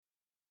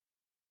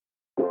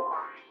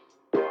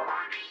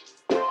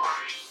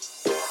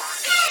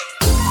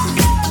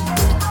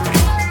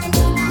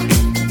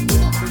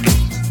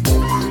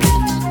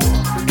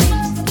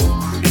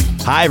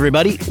Hi,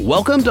 everybody.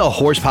 Welcome to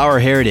Horsepower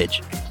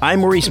Heritage. I'm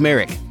Maurice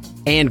Merrick,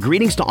 and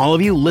greetings to all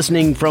of you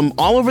listening from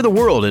all over the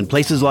world in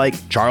places like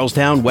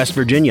Charlestown, West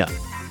Virginia,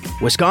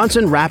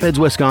 Wisconsin Rapids,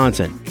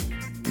 Wisconsin,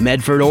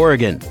 Medford,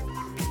 Oregon,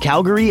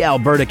 Calgary,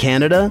 Alberta,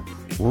 Canada,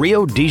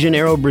 Rio de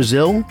Janeiro,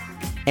 Brazil,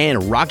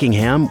 and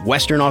Rockingham,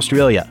 Western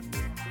Australia.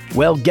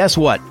 Well, guess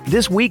what?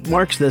 This week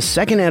marks the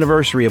second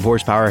anniversary of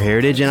Horsepower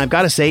Heritage, and I've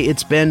got to say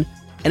it's been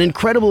an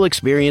incredible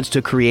experience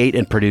to create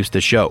and produce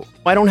the show.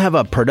 I don't have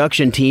a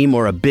production team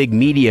or a big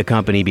media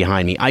company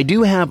behind me. I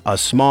do have a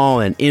small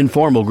and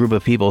informal group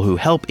of people who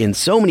help in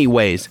so many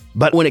ways,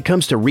 but when it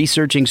comes to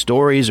researching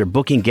stories or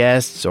booking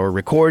guests or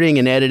recording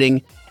and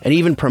editing and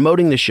even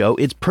promoting the show,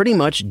 it's pretty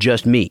much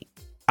just me.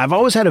 I've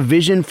always had a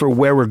vision for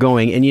where we're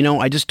going, and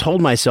I just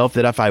told myself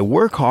that if I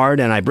work hard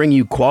and I bring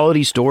you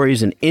quality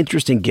stories and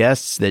interesting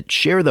guests that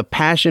share the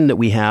passion that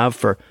we have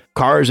for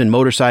cars and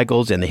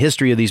motorcycles and the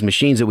history of these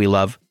machines that we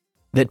love,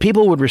 that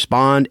people would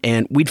respond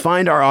and we'd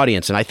find our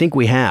audience, and I think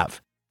we have.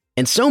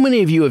 And so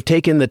many of you have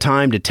taken the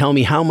time to tell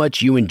me how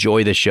much you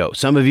enjoy the show.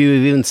 Some of you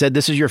have even said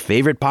this is your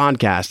favorite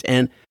podcast,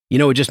 and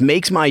it just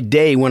makes my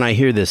day when I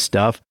hear this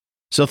stuff.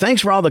 So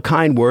thanks for all the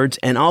kind words,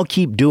 and I'll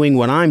keep doing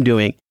what I'm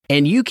doing,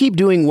 and you keep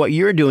doing what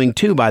you're doing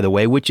too, by the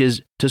way, which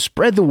is to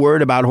spread the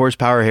word about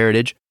Horsepower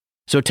Heritage.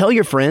 So tell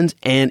your friends,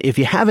 and if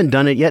you haven't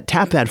done it yet,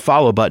 tap that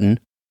follow button.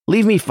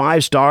 Leave me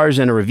 5 stars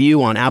and a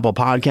review on Apple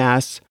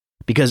Podcasts,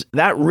 because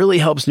that really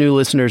helps new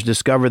listeners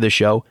discover the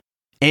show.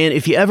 And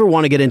if you ever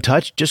want to get in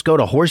touch, just go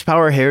to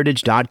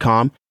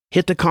horsepowerheritage.com,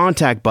 hit the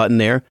contact button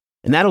there,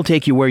 and that'll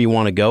take you where you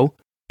want to go.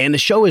 And the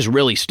show is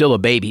really still a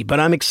baby, but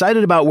I'm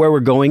excited about where we're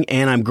going,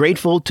 and I'm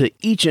grateful to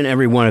each and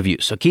every one of you,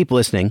 so keep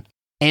listening.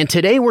 And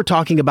today we're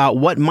talking about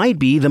what might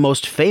be the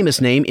most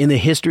famous name in the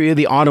history of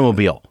the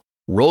automobile,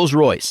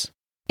 Rolls-Royce.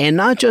 And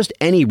not just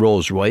any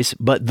Rolls-Royce,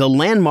 but the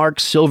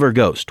landmark Silver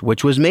Ghost,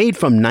 which was made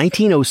from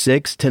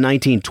 1906 to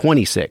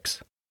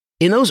 1926.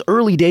 In those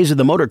early days of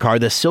the motor car,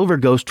 the Silver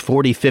Ghost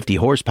 4050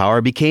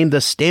 horsepower became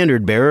the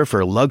standard bearer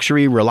for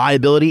luxury,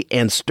 reliability,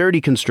 and sturdy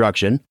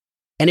construction,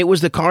 and it was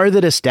the car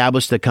that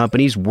established the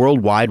company's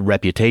worldwide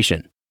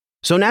reputation.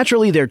 So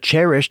naturally, they're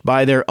cherished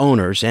by their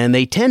owners, and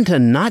they tend to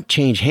not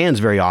change hands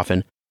very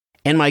often.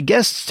 And my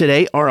guests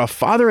today are a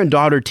father and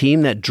daughter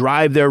team that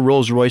drive their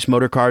Rolls-Royce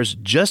motor cars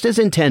just as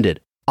intended,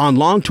 on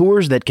long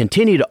tours that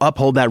continue to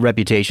uphold that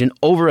reputation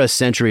over a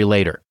century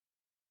later.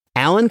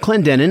 Alan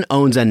Clendenin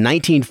owns a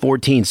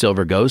 1914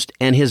 Silver Ghost,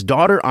 and his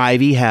daughter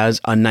Ivy has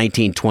a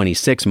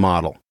 1926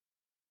 model.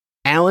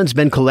 Alan's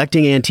been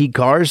collecting antique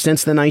cars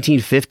since the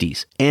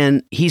 1950s,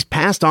 and he's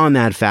passed on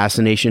that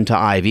fascination to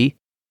Ivy.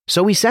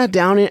 So we sat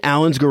down in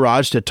Alan's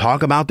garage to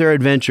talk about their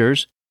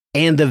adventures,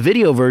 and the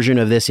video version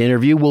of this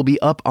interview will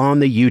be up on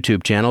the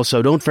YouTube channel,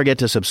 so don't forget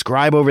to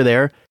subscribe over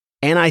there,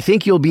 and I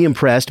think you'll be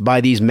impressed by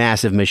these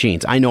massive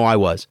machines. I know I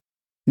was.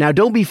 Now,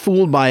 don't be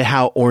fooled by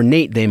how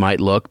ornate they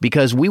might look,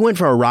 because we went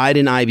for a ride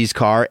in Ivy's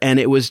car, and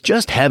it was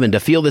just heaven to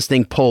feel this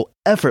thing pull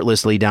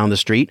effortlessly down the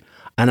street,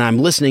 and I'm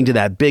listening to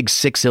that big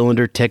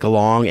 6-cylinder tick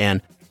along,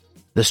 and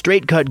the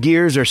straight-cut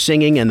gears are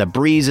singing, and the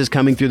breeze is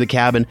coming through the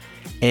cabin,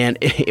 and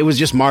it was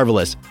just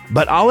marvelous.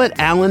 But I'll let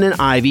Alan and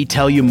Ivy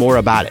tell you more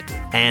about it,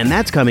 and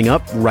that's coming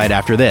up right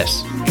after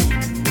this.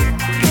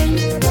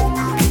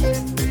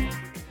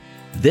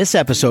 This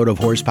episode of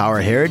Horsepower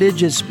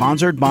Heritage is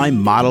sponsored by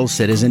Model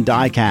Citizen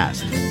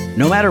Diecast.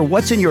 No matter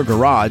what's in your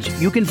garage,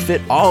 you can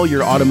fit all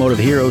your automotive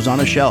heroes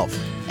on a shelf.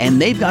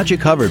 And they've got you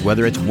covered,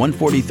 whether it's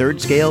 1/43rd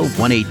scale,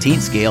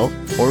 1/18th scale,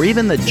 or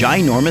even the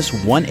ginormous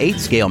 1/8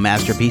 scale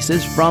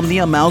masterpieces from the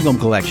Amalgam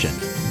Collection.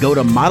 Go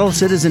to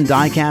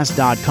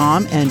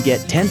ModelCitizenDiecast.com and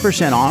get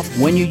 10% off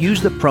when you use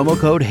the promo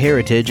code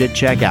HERITAGE at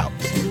checkout.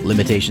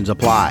 Limitations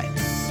apply.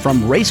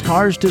 From race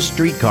cars to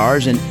street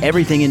cars and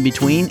everything in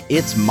between,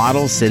 it's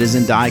Model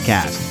Citizen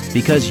Diecast,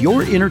 because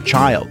your inner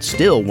child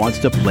still wants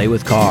to play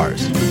with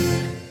cars.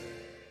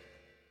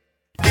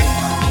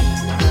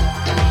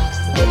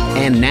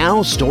 And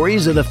now,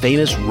 stories of the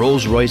famous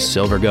Rolls-Royce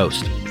Silver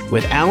Ghost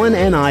with Alan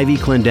and Ivy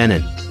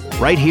Clendenin,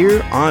 right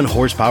here on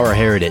Horsepower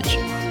Heritage.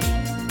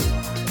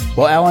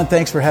 Well, Alan,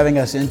 thanks for having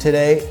us in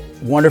today.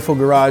 Wonderful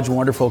garage,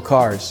 wonderful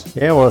cars.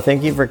 Yeah, well,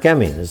 thank you for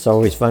coming. It's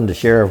always fun to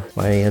share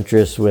my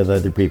interests with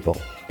other people.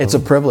 It's a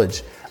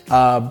privilege.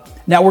 Now,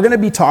 we're going to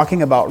be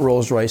talking about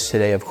Rolls-Royce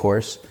today, of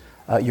course,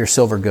 your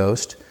Silver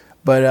Ghost.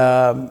 But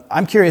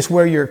I'm curious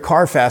where your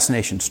car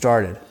fascination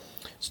started.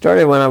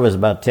 Started when I was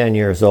about 10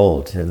 years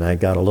old, and I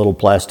got a little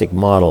plastic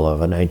model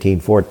of a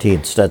 1914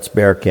 Stutz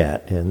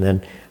Bearcat. And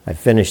then I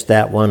finished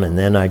that one, and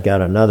then I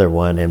got another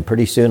one, and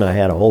pretty soon I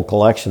had a whole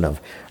collection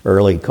of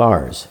early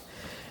cars.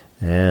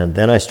 And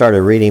then I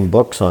started reading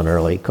books on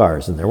early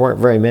cars, and there weren't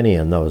very many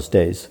in those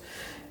days.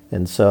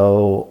 And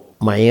so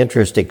my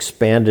interest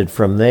expanded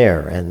from there.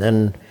 And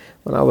then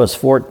when I was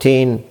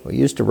 14, I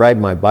used to ride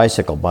my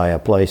bicycle by a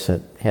place that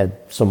had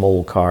some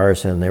old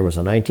cars, and there was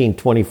a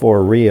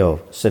 1924 Rio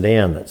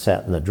sedan that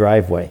sat in the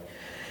driveway.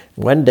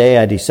 One day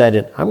I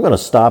decided I'm going to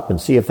stop and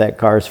see if that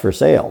car's for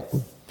sale.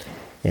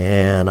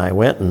 And I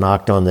went and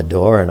knocked on the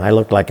door, and I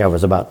looked like I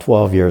was about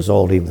 12 years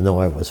old, even though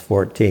I was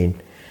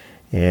 14.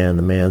 And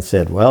the man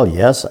said, well,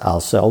 yes,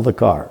 I'll sell the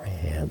car.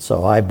 And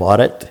so I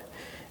bought it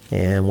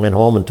and went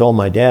home and told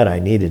my dad I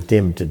needed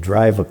him to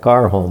drive a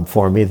car home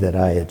for me that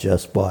I had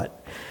just bought.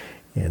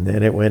 And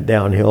then it went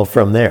downhill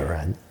from there.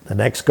 And the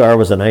next car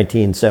was a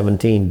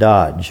 1917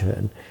 Dodge.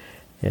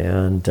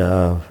 And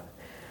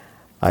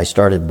I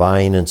started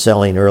buying and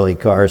selling early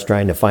cars,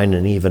 trying to find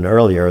an even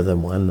earlier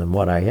than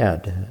what I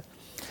had.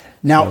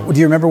 Now, do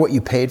you remember what you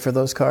paid for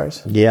those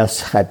cars?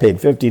 Yes, I paid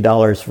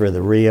 $50 for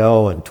the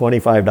Rio and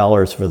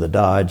 $25 for the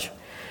Dodge.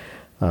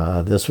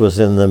 This was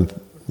in the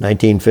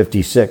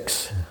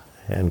 1956,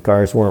 and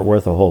cars weren't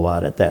worth a whole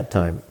lot at that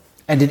time.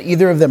 And did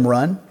either of them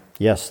run?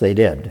 Yes, they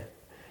did.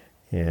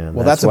 And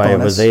well, that's a why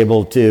bonus. I was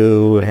able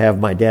to have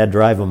my dad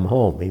drive them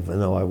home, even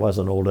though I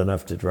wasn't old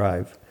enough to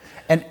drive.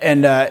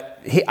 And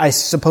I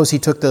suppose he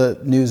took the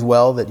news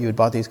well that you had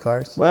bought these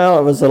cars? Well,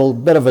 it was a little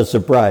bit of a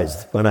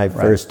surprise when I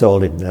first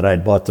told him that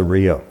I'd bought the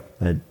Rio.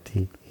 But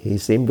he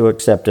seemed to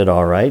accept it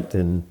all right.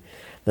 And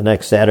the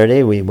next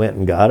Saturday we went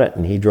and got it,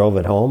 and he drove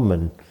it home,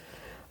 and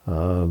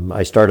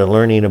I started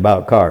learning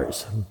about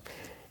cars.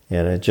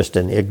 And just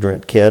an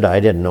ignorant kid,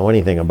 I didn't know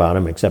anything about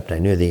them except I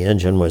knew the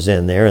engine was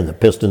in there and the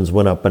pistons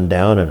went up and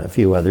down and a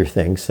few other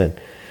things. And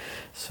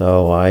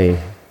so I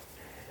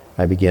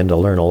began to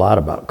learn a lot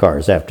about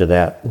cars after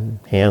that,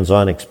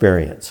 hands-on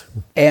experience.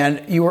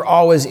 And you were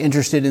always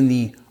interested in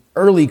the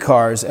early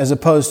cars as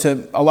opposed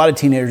to a lot of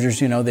teenagers,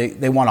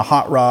 they want a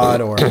hot rod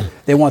or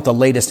they want the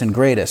latest and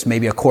greatest,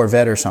 maybe a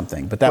Corvette or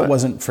something, but that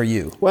wasn't for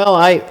you.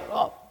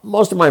 Well,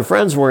 most of my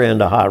friends were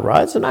into hot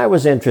rods and I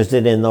was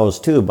interested in those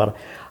too, but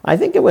I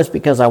think it was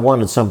because I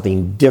wanted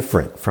something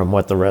different from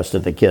what the rest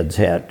of the kids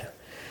had.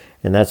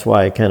 And that's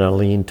why I kind of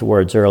leaned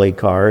towards early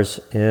cars.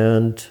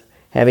 And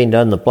having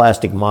done the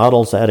plastic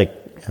models,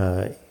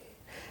 that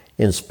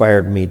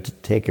inspired me to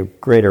take a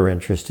greater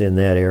interest in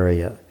that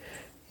area.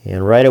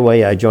 And right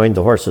away I joined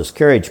the Horseless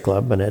Carriage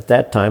Club, and at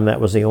that time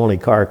that was the only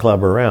car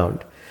club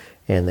around.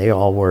 And they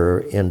all were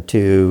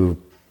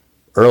into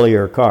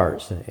earlier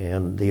cars,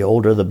 and the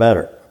older the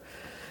better.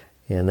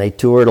 And they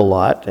toured a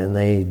lot, and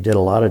they did a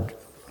lot of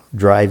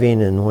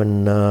driving. And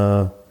when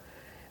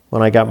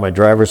I got my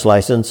driver's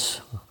license,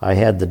 I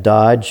had the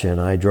Dodge,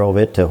 and I drove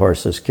it to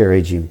Horseless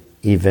Carriage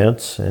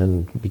events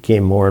and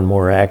became more and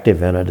more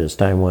active in it as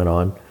time went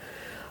on.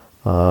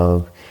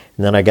 And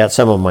then I got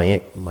some of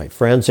my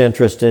friends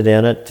interested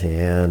in it,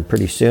 and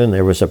pretty soon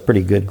there was a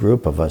pretty good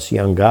group of us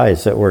young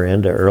guys that were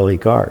into early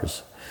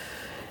cars.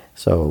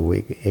 So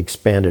we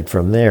expanded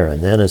from there.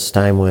 And then as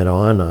time went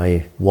on,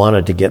 I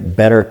wanted to get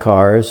better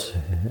cars.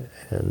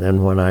 And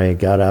then when I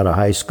got out of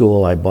high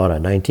school, I bought a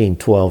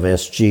 1912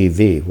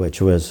 SGV, which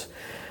was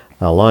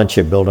a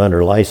Lancia built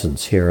under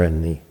license here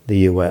in the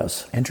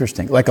U.S.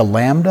 Interesting. Like a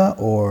Lambda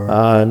or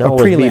no,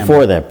 or it was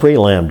before that,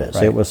 pre-Lambdas.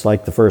 Right. It was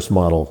like the first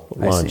model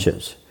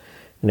Lancias.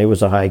 And it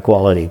was a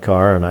high-quality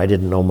car, and I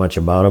didn't know much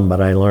about them,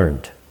 but I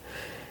learned.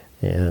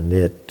 And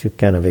it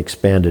kind of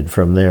expanded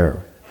from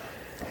there.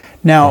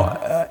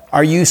 Now,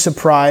 are you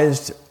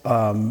surprised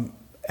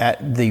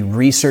at the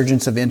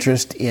resurgence of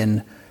interest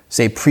in,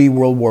 say,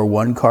 pre-World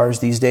War I cars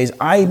these days?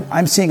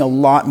 I'm seeing a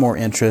lot more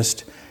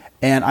interest,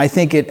 and I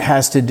think it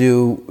has to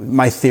do,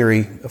 my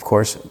theory, of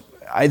course,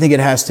 I think it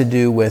has to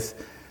do with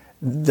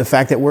the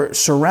fact that we're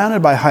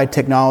surrounded by high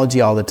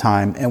technology all the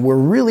time, and we're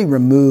really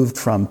removed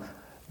from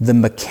the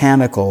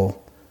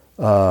mechanical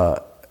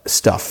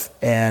stuff.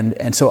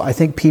 And so I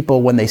think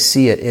people, when they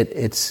see it,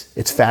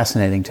 it's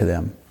fascinating to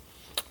them.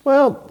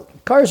 Well,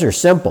 cars are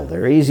simple.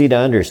 They're easy to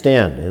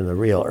understand in the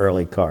real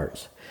early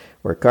cars.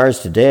 Where cars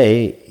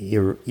today,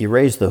 you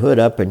raise the hood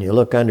up and you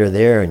look under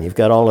there and you've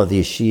got all of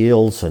these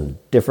shields and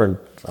different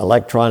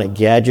electronic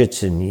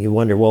gadgets, and you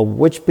wonder, well,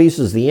 which piece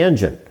is the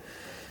engine?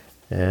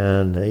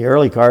 And the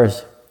early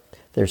cars,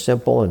 they're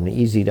simple and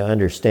easy to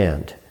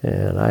understand.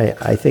 And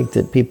I think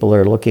that people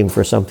are looking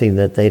for something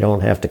that they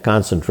don't have to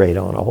concentrate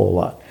on a whole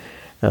lot.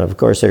 And of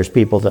course, there's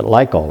people that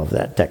like all of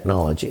that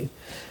technology.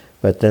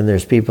 But then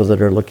there's people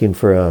that are looking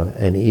for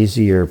an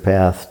easier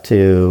path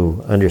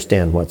to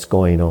understand what's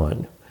going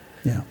on.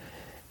 Yeah.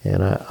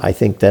 And I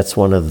think that's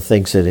one of the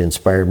things that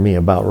inspired me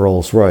about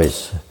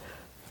Rolls-Royce.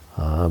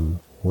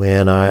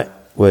 When I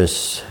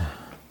was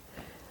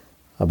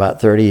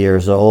about 30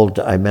 years old,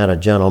 I met a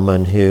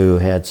gentleman who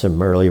had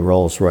some early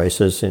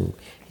Rolls-Royces, and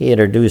he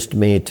introduced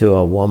me to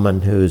a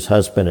woman whose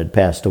husband had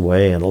passed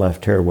away and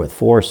left her with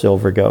 4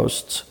 Silver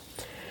Ghosts.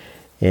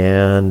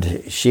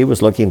 And she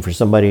was looking for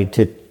somebody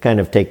to kind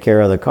of take care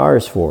of the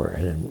cars for her.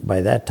 And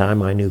by that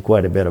time, I knew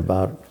quite a bit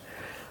about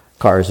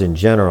cars in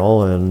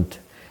general, and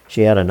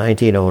she had a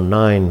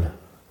 1909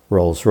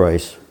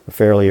 Rolls-Royce, a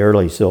fairly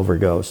early Silver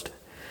Ghost.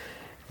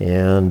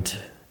 And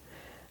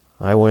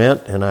I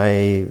went, and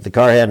the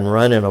car hadn't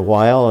run in a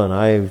while, and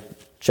I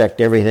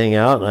checked everything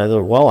out, and I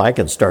thought, well, I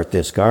can start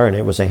this car. And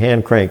it was a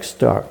hand crank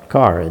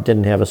car. It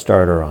didn't have a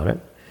starter on it.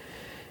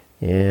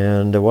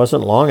 And it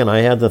wasn't long, and I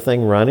had the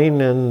thing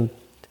running, and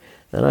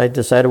then I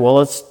decided, well,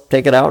 let's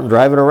take it out and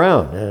drive it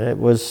around. And it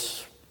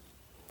was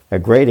a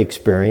great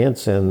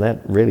experience, and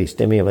that really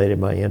stimulated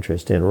my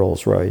interest in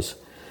Rolls-Royce.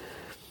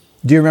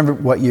 Do you remember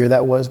what year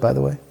that was, by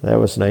the way? That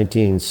was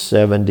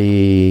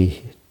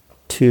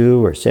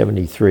 1972 or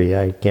 73.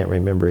 I can't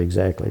remember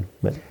exactly.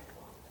 But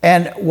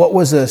And what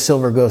was a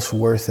Silver Ghost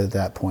worth at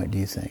that point, do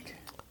you think?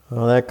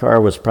 well, that car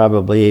was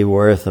probably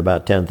worth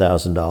about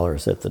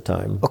 $10,000 at the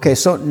time. Okay,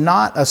 so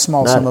not a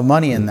small sum of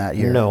money in that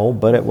year. No,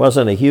 but it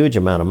wasn't a huge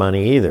amount of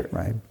money either.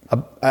 Right.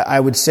 I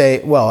would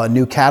say, well, a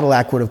new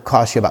Cadillac would have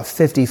cost you about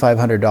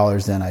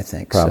 $5,500 then, I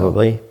think.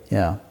 Probably. So,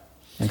 yeah.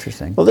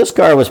 Interesting. Well, this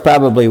car was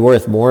probably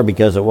worth more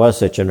because it was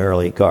such an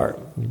early car.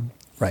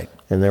 Right.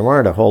 And there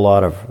weren't a whole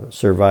lot of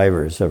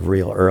survivors of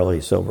real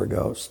early Silver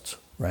Ghosts.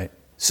 Right.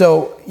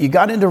 So you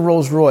got into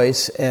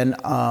Rolls-Royce, and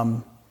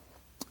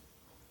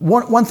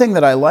one thing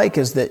that I like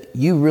is that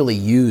you really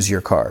use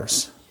your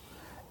cars.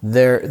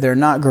 They're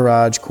not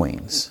garage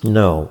queens.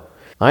 No.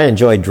 I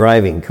enjoy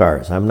driving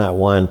cars. I'm not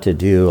one to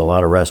do a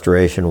lot of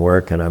restoration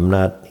work, and I'm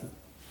not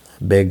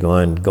big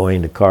on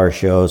going to car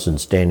shows and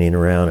standing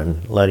around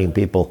and letting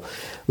people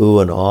ooh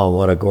and ah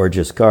what a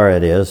gorgeous car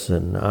it is.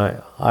 And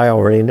I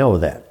already know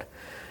that.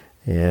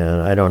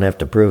 And I don't have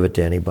to prove it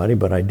to anybody,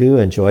 but I do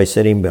enjoy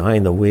sitting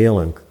behind the wheel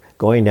and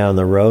going down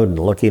the road and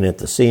looking at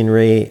the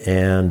scenery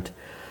and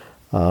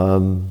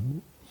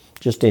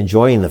just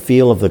enjoying the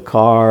feel of the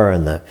car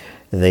and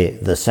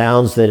the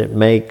sounds that it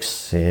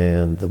makes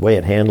and the way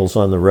it handles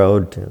on the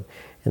road.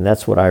 And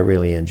that's what I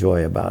really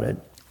enjoy about it.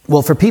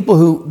 Well, for people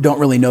who don't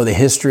really know the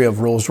history of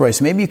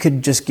Rolls-Royce, maybe you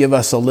could just give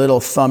us a little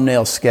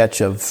thumbnail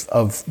sketch of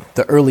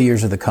the early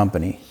years of the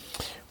company.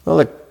 Well,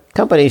 the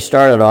company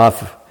started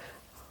off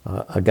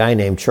a guy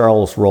named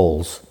Charles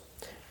Rolls,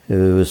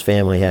 whose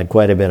family had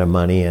quite a bit of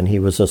money, and he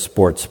was a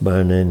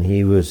sportsman, and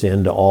he was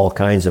into all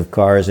kinds of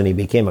cars, and he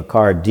became a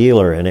car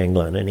dealer in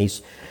England, and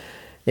he's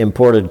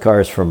imported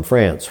cars from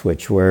France,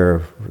 which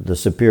were the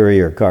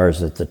superior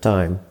cars at the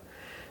time.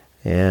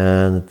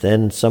 And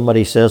then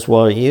somebody says,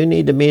 well, you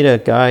need to meet a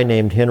guy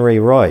named Henry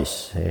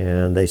Royce.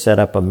 And they set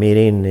up a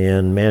meeting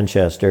in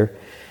Manchester,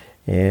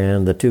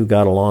 and the two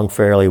got along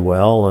fairly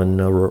well. And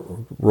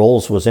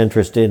Rolls was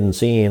interested in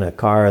seeing a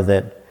car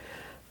that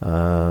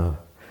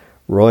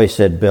Royce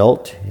had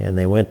built, and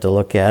they went to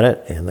look at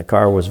it, and the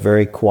car was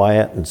very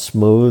quiet and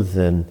smooth.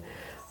 And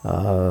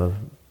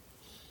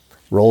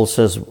Rolls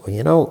says,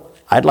 well,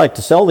 I'd like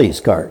to sell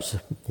these cars.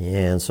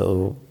 And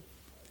so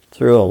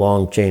through a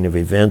long chain of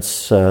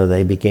events,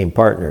 they became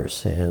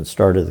partners and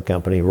started the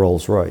company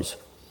Rolls-Royce.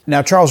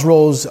 Now, Charles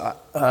Rolls,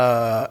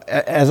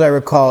 as I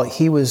recall,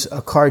 he was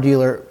a car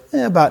dealer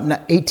about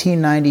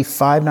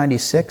 1895,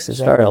 96, is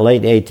that Started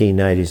late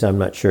 1890s. I'm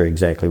not sure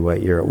exactly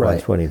what year it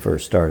was when he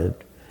first started.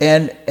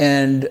 And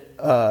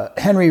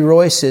Henry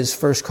Royce's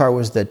first car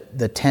was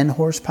the 10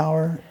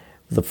 horsepower?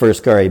 The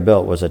first car he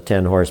built was a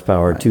 10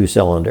 horsepower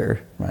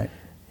two-cylinder. Right.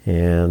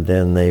 And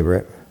then they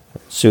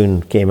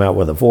soon came out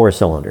with a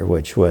four-cylinder,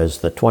 which was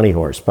the 20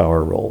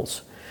 horsepower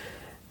Rolls.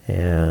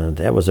 And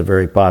that was a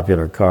very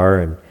popular car,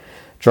 and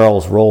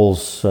Charles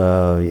Rolls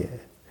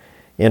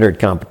entered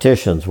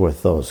competitions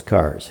with those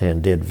cars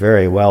and did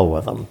very well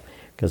with them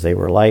because they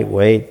were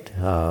lightweight,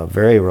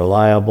 very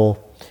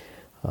reliable,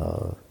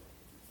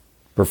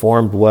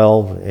 performed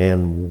well,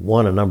 and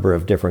won a number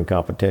of different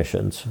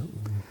competitions.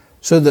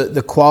 So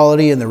the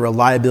quality and the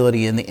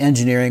reliability and the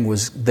engineering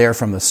was there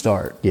from the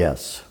start.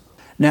 Yes.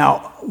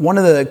 Now, one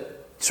of the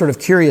sort of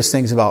curious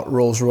things about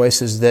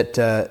Rolls-Royce is that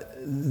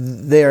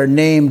they are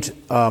named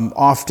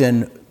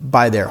often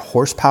by their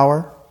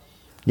horsepower.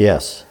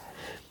 Yes.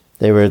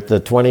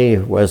 The 20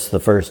 was the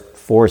first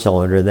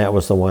four-cylinder, and that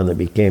was the one that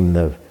became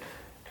the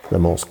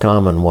most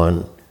common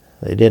one.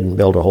 They didn't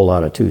build a whole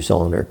lot of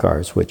two-cylinder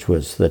cars, which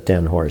was the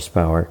 10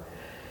 horsepower.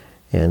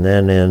 And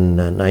then in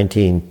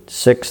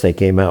 1906, they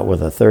came out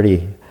with a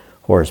 30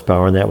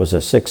 horsepower, and that was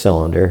a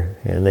six-cylinder,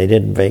 and they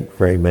didn't make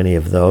very many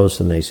of those,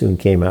 and they soon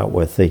came out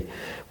with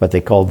what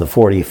they called the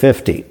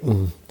 4050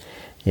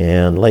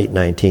 in late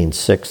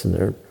 1906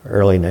 and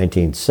early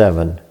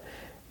 1907,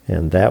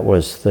 and that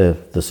was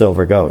the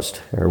Silver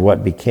Ghost, or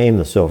what became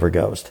the Silver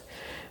Ghost.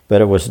 But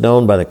it was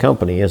known by the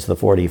company as the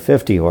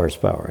 4050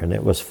 horsepower, and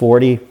it was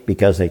 40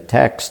 because they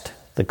taxed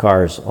the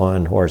cars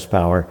on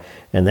horsepower,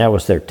 and that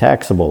was their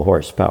taxable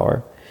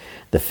horsepower.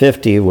 The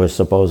 50 was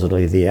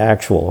supposedly the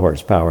actual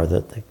horsepower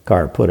that the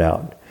car put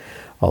out,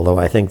 although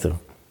I think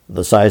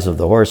the size of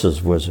the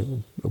horses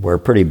were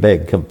pretty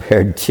big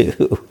compared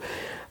to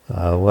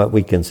what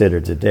we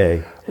consider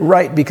today.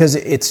 Right, because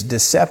it's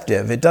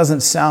deceptive. It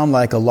doesn't sound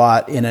like a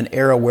lot in an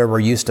era where we're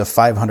used to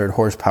 500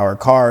 horsepower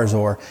cars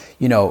or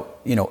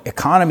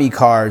economy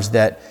cars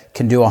that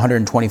can do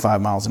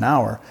 125 miles an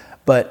hour.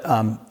 But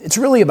it's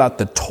really about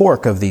the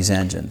torque of these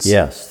engines.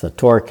 Yes, the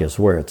torque is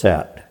where it's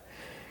at.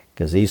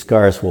 Because these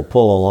cars will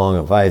pull along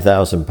a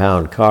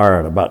 5,000-pound car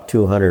at about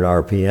 200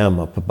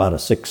 RPM up about a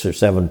 6 or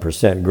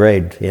 7%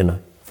 grade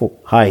in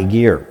high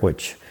gear,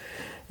 which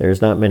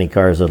there's not many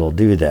cars that'll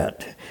do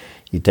that.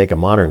 You take a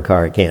modern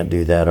car, it can't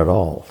do that at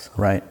all.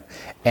 Right.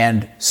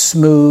 And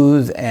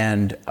smooth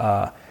and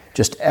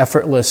just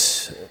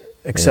effortless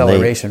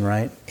acceleration,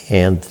 right?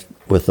 And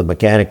with the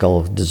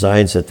mechanical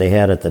designs that they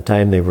had at the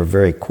time, they were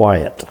very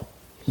quiet.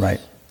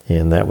 Right.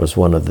 And that was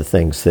one of the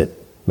things that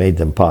made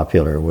them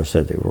popular, was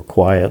that they were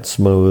quiet,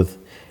 smooth,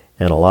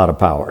 and a lot of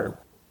power.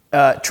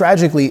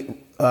 Tragically,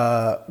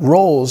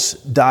 Rolls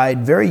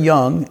died very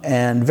young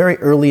and very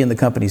early in the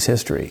company's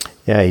history.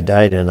 Yeah, he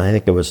died in, I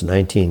think it was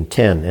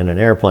 1910, in an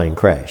airplane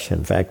crash.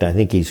 In fact, I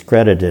think he's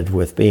credited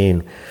with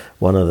being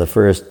one of the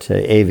first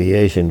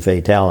aviation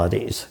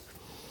fatalities.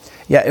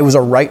 Yeah, it was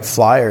a Wright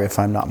Flyer, if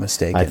I'm not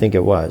mistaken. I think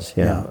it was,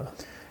 yeah.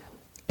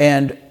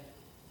 And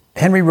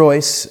Henry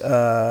Royce,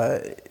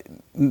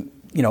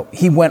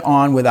 he went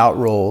on without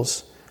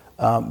Rolls,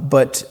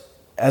 but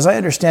as I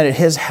understand it,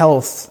 his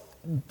health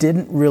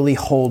didn't really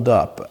hold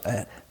up.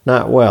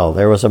 Not well.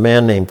 There was a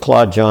man named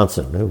Claude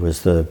Johnson who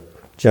was the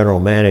general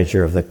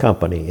manager of the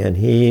company, and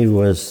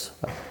he's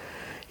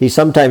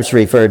sometimes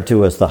referred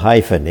to as the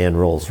hyphen in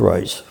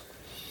Rolls-Royce.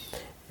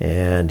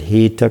 And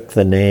he took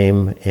the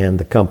name and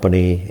the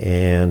company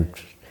and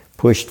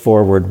pushed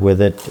forward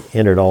with it,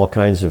 entered all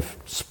kinds of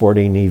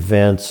sporting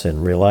events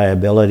and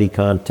reliability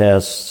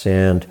contests,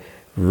 and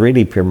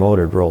really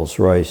promoted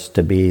Rolls-Royce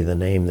to be the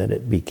name that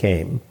it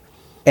became.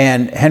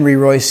 And Henry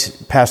Royce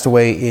passed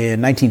away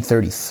in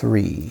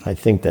 1933. I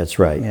think that's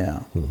right. Yeah.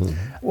 Mm-hmm.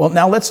 Well,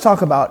 now let's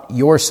talk about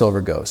your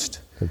Silver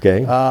Ghost. Okay.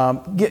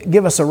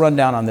 Give us a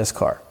rundown on this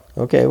car.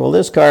 Okay. Well,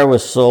 this car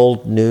was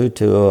sold new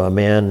to a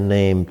man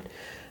named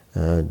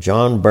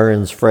John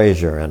Burns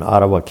Fraser in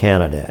Ottawa,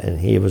 Canada, and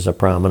he was a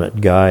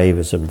prominent guy. He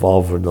was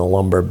involved with the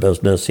lumber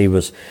business. He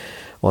was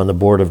on the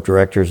board of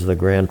directors of the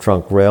Grand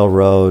Trunk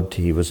Railroad.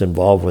 He was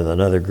involved with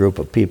another group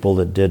of people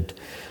that did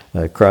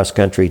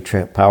cross-country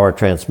power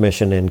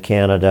transmission in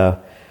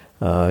Canada,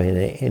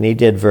 and he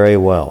did very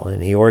well.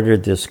 And he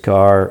ordered this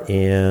car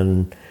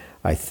in,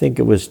 I think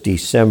it was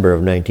December of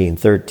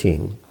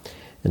 1913,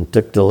 and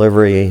took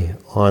delivery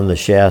on the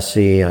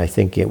chassis, I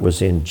think it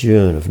was in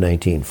June of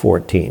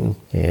 1914.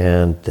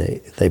 And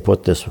they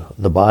put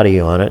the body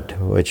on it,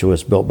 which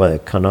was built by the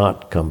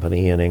Connaught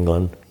Company in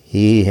England.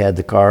 He had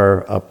the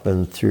car up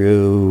and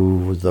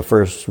through the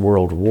First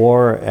World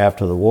War.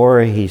 After the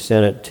war, he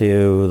sent it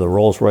to the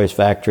Rolls-Royce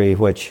factory,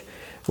 which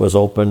was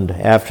opened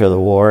after the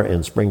war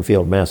in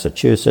Springfield,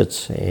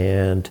 Massachusetts,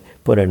 and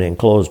put an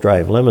enclosed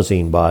drive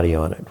limousine body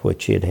on it,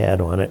 which he had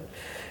had on it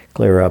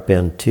clear up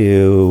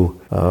into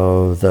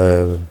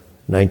the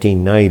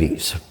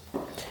 1990s.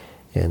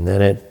 And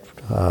then it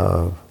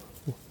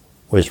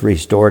was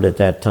restored at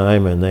that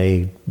time, and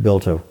they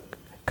built a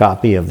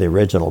copy of the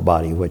original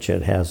body, which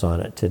it has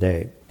on it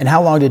today. And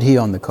how long did he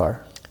own the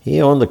car?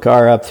 He owned the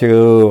car up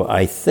through,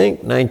 I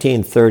think,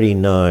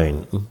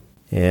 1939.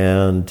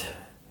 And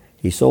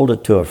he sold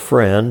it to a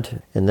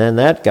friend, and then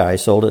that guy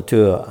sold it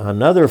to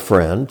another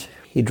friend.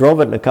 He drove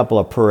it in a couple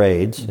of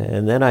parades,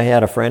 and then I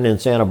had a friend in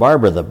Santa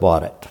Barbara that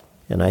bought it.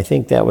 And I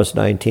think that was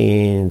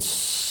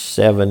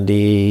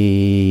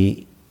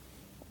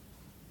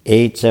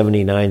 1978,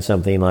 79,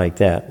 something like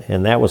that.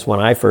 And that was when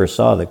I first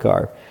saw the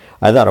car.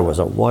 I thought it was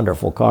a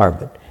wonderful car,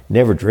 but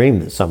never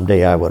dreamed that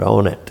someday I would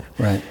own it.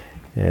 Right.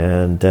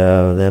 And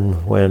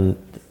then when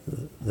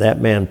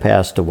that man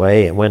passed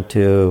away, it went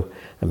to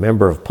a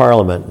member of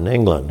Parliament in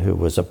England who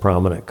was a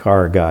prominent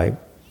car guy,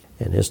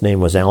 and his name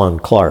was Alan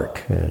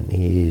Clark, and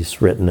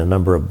he's written a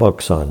number of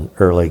books on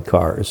early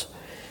cars.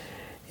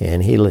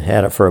 And he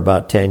had it for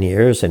about 10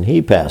 years, and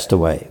he passed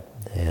away.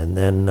 And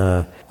then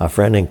a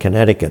friend in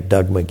Connecticut,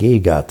 Doug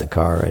McGee, got the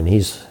car, and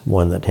he's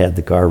one that had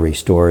the car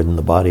restored and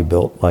the body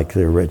built like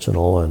the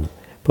original and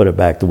put it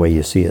back the way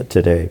you see it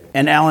today.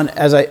 And Alan,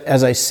 as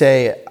I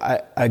say,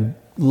 I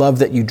love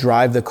that you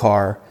drive the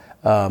car,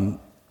 and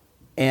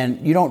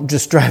you don't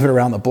just drive it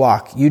around the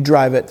block. You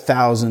drive it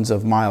thousands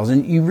of miles.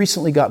 And you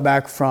recently got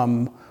back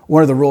from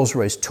one of the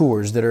Rolls-Royce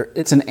tours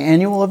it's an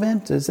annual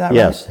event, is that right?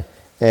 Yes.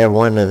 They have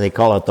one, they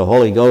call it the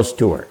Holy Ghost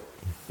Tour.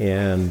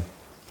 And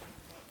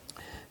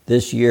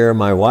this year,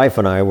 my wife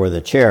and I were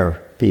the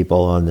chair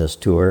people on this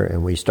tour,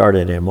 and we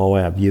started in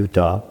Moab,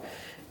 Utah,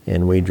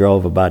 and we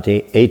drove about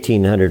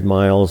 1,800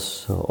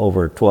 miles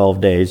over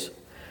 12 days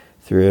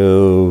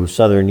through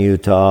southern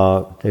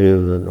Utah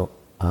to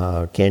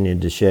the Canyon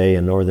de Chelly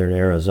in northern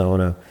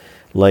Arizona,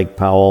 Lake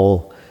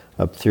Powell,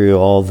 up through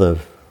all the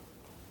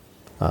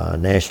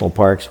national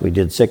parks. We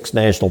did 6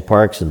 national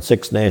parks and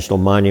 6 national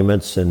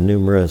monuments and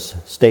numerous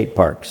state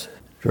parks.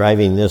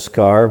 Driving this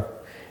car,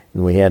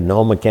 and we had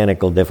no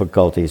mechanical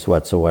difficulties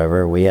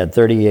whatsoever. We had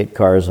 38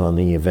 cars on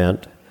the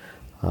event.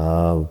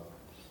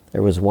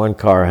 There was one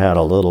car had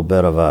a little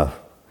bit of a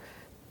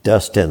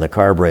dust in the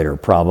carburetor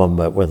problem,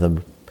 but with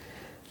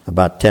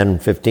about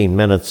 10-15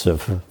 minutes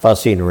of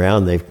fussing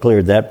around, they've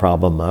cleared that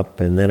problem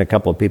up. And then a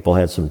couple of people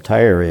had some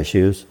tire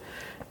issues.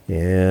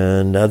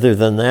 And other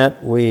than that,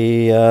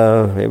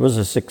 it was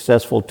a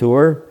successful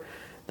tour.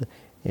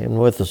 And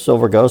with the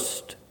Silver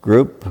Ghost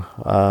group,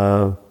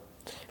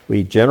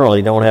 we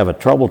generally don't have a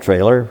trouble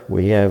trailer.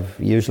 We have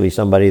usually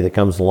somebody that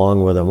comes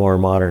along with a more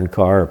modern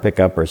car or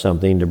pickup or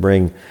something to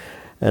bring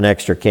an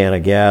extra can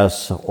of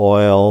gas,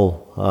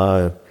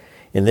 oil,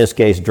 in this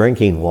case,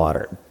 drinking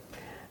water.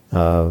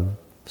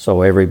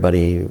 So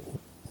everybody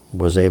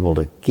was able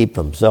to keep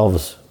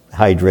themselves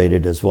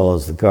hydrated as well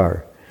as the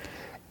car.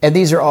 And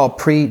these are all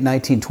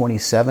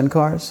pre-1927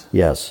 cars?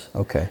 Yes.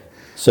 Okay.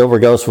 Silver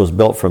Ghost was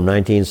built from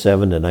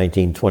 1907 to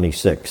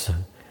 1926.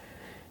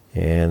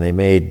 And they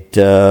made,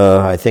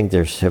 I think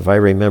there's, if I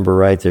remember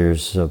right,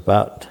 there's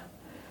about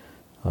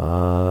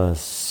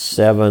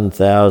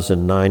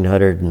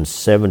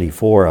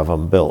 7,974 of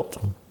them built.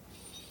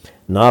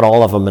 Not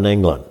all of them in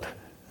England.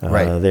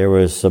 Right. There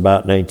was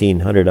about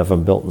 1,900 of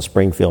them built in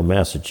Springfield,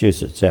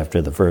 Massachusetts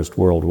after the First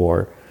World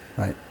War.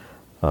 Right.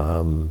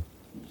 And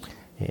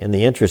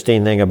the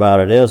interesting thing about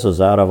it is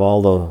out of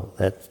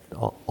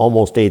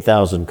almost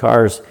 8,000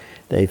 cars,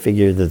 they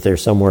figure that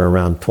there's somewhere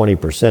around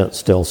 20%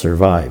 still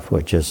survive,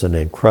 which is an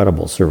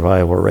incredible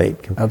survival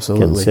rate.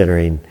 Absolutely.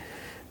 Considering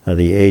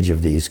the age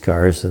of these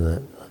cars, and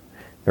that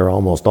they're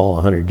almost all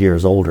 100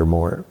 years old or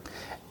more.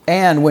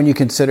 And when you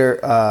consider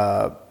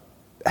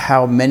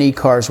how many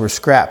cars were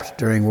scrapped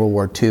during World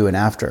War II and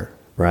after.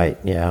 Right,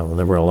 yeah. Well,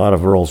 there were a lot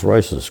of Rolls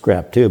Royces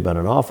scrapped too, but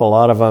an awful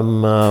lot of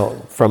them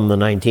from the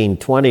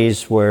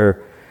 1920s were,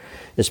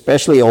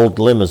 especially old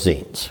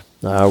limousines,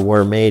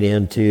 were made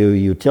into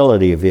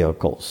utility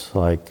vehicles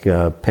like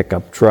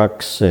pickup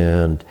trucks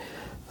and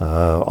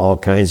all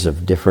kinds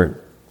of different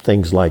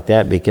things like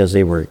that, because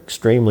they were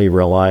extremely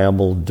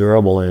reliable,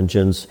 durable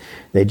engines.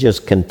 They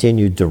just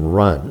continued to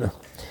run.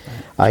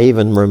 I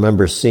even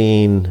remember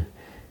seeing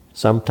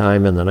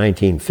sometime in the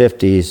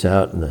 1950s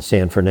out in the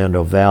San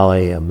Fernando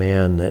Valley a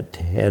man that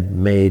had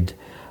made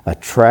a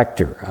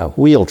tractor, a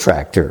wheel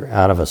tractor,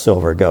 out of a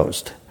Silver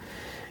Ghost.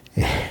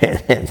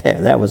 And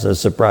that was a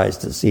surprise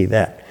to see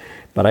that.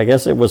 But I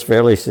guess it was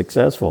fairly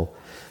successful.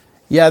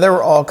 Yeah, there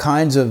were all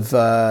kinds of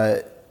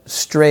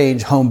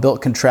strange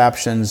home-built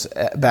contraptions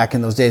back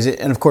in those days.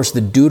 And of course,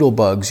 the doodle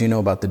bugs, you know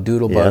about the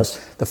doodle bugs,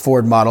 Yes. the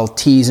Ford Model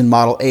Ts and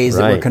Model As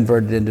that were Right.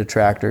 converted into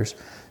tractors.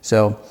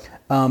 So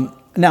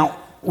now,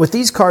 with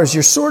these cars,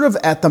 you're sort of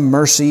at the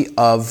mercy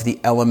of the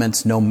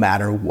elements no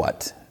matter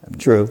what.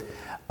 True.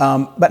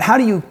 But how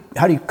do you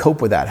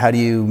cope with that? How do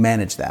you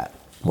manage that?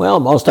 Well,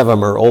 most of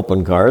them are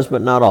open cars,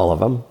 but not all of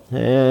them.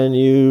 And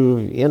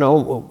you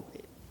know,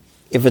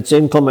 if it's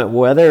inclement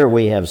weather,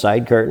 we have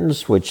side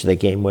curtains, which they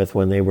came with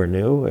when they were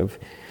new.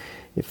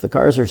 If the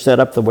cars are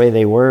set up the way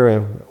they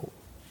were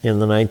in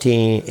the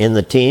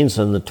teens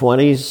and the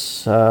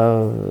 20s,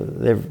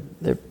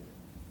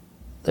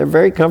 they're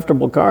very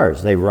comfortable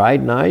cars. They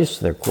ride nice,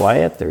 they're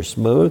quiet, they're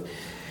smooth.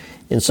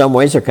 In some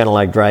ways, they're kind of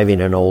like driving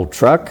an old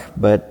truck,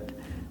 but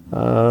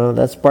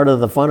that's part of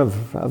the fun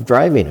of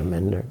driving them.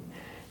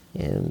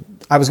 And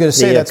I was going to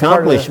say the that's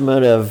part of the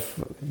accomplishment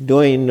of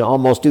doing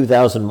almost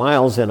 2,000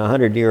 miles in a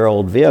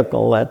 100-year-old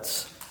vehicle,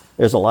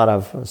 there's a lot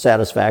of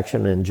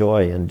satisfaction and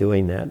joy in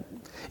doing that.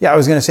 Yeah, I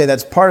was going to say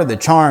that's part of the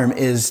charm,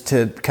 is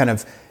to kind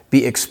of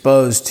be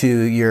exposed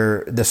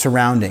to the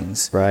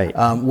surroundings. Right.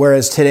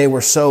 Whereas today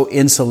we're so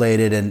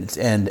insulated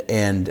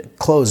and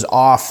closed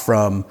off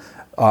from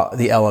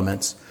the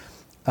elements.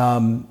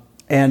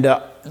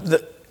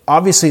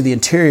 Obviously the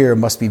interior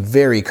must be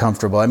very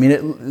comfortable. I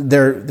mean,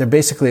 they're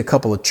basically a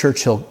couple of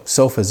Churchill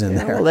sofas in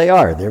there. Well, they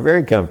are. They're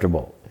very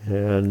comfortable.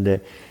 And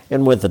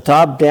with the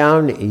top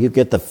down, you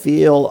get the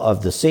feel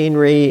of the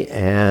scenery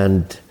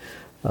and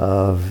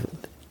the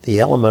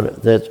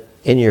element that's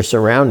in your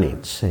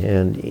surroundings.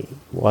 And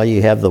while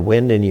you have the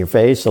wind in your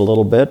face a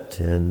little bit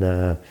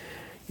and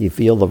you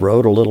feel the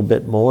road a little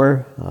bit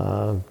more,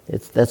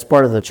 that's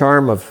part of the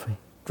charm of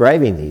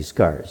driving these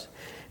cars,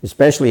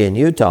 especially in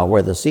Utah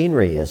where the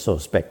scenery is so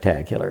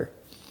spectacular.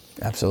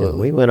 Absolutely. And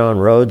we went on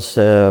roads,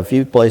 a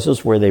few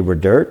places where they were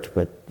dirt,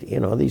 but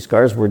these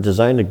cars were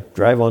designed to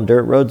drive on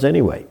dirt roads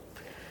anyway.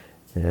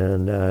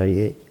 And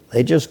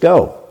they just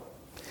go.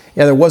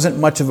 Yeah, there wasn't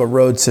much of a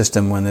road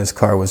system when this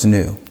car was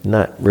new.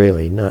 Not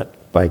really, not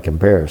by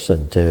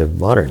comparison to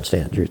modern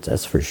standards,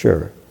 that's for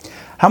sure.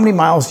 How many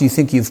miles do you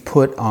think you've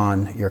put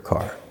on your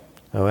car?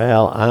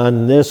 Well,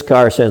 on this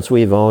car, since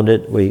we've owned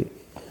it,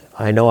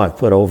 I know I've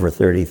put over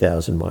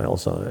 30,000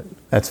 miles on it.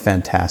 That's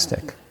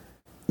fantastic.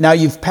 Now,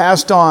 you've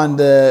passed on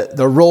the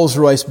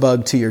Rolls-Royce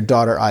bug to your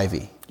daughter,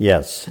 Ivy.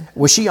 Yes.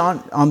 Was she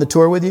on the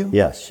tour with you?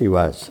 Yes, she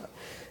was.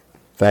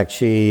 In fact,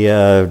 she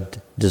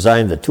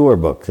designed the tour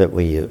book that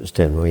we used,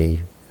 and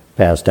we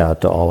passed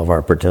out to all of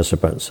our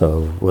participants.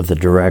 So with the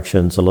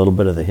directions, a little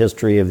bit of the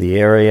history of the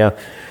area,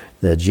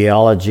 the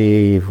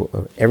geology,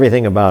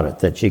 everything about it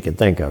that she could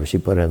think of, she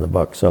put in the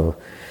book. So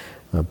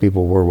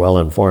people were well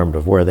informed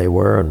of where they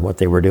were and what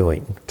they were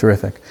doing.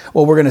 Terrific.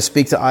 Well, we're going to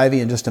speak to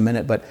Ivy in just a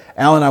minute, but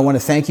Alan, I want to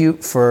thank you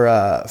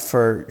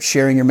for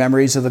sharing your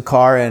memories of the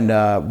car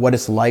and what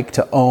it's like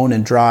to own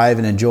and drive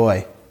and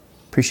enjoy.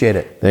 Appreciate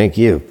it. Thank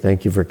you.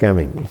 Thank you for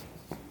coming.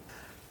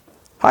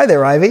 Hi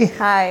there, Ivy.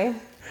 Hi.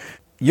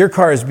 Your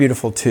car is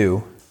beautiful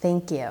too.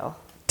 Thank you.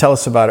 Tell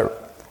us about it.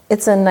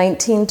 It's a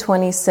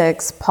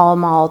 1926 Pall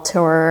Mall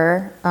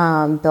Tourer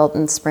built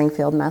in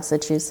Springfield,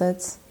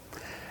 Massachusetts.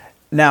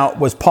 Now,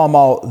 was Pall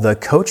Mall the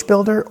coach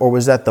builder, or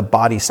was that the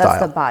body style?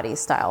 That's the body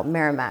style.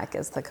 Merrimack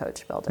is the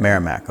coach builder.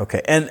 Merrimack,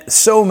 okay. And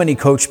so many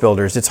coach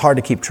builders, it's hard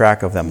to keep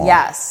track of them all.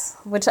 Yes,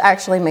 which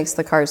actually makes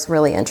the cars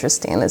really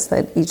interesting, is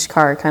that each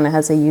car kind of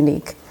has a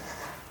unique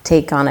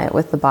take on it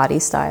with the body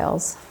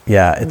styles.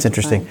 Yeah, it's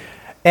interesting.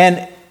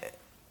 And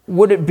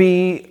would it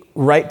be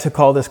right to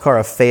call this car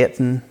a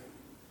Phaeton?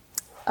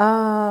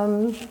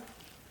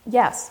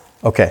 Yes.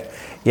 Okay.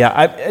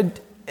 Yeah,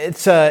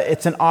 it's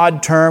an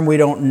odd term. We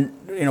don't,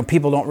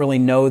 people don't really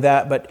know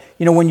that. But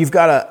when you've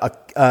got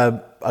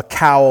a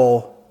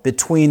cowl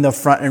between the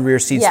front and rear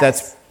seats, Yes.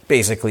 that's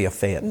basically a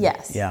Phaeton.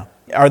 Yes. Yeah.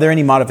 Are there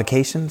any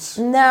modifications?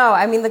 No,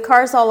 I mean the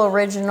car's all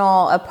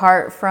original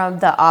apart from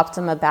the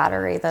Optima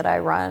battery that I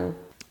run.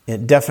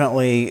 It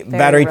definitely,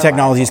 battery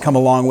technology has come a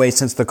long way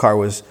since the car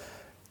was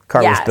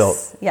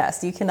built.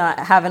 Yes, you cannot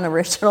have an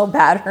original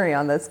battery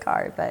on this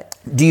car, but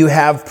Do you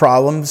have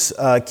problems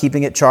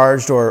keeping it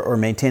charged or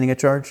maintaining it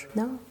charged?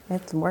 no,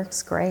 it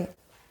works great.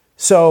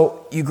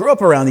 So you grew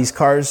up around these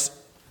cars.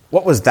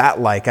 What was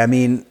that like? I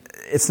mean,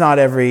 it's not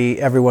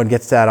everyone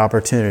gets that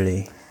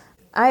opportunity.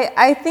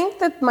 I think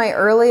that my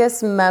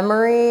earliest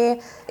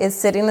memory is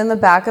sitting in the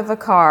back of a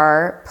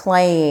car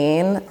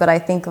playing, but I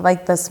think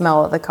like the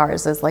smell of the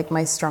cars is like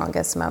my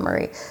strongest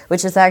memory,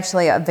 which is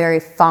actually a very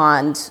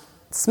fond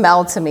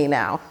smell to me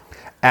now.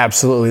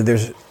 Absolutely.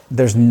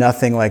 There's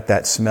nothing like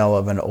that smell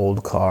of an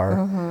old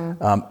car.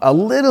 A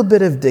little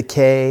bit of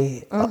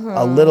decay,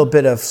 a little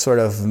bit of sort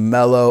of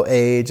mellow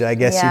age, I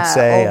guess you'd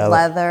say. Old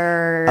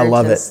leather, I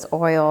love just it.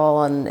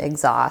 oil and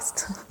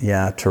exhaust.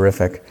 Yeah,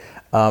 terrific.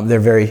 They're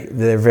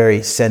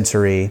very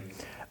sensory.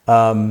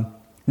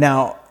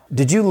 Now,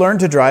 did you learn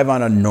to drive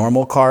on a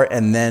normal car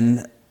and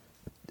then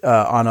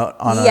on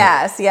a?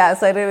 Yes.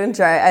 I didn't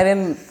drive. I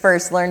didn't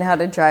first learn how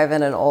to drive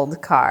in an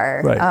old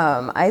car. Right.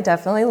 I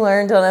definitely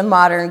learned on a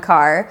modern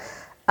car.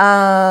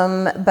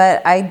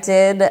 But I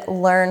did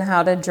learn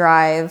how to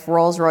drive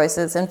Rolls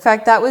Royces. In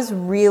fact, that was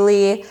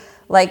really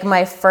like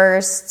my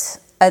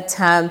first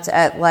attempt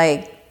at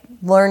like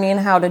learning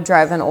how to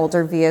drive an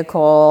older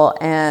vehicle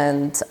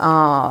and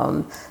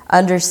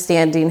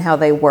understanding how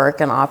they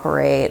work and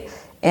operate.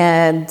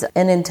 And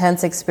an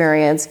intense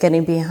experience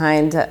getting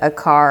behind a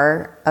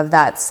car of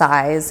that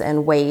size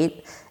and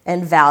weight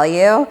and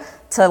value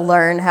to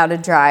learn how to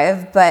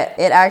drive. But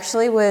it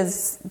actually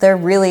they're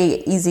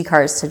really easy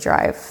cars to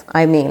drive.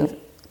 I mean,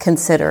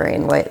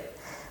 considering what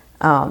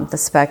the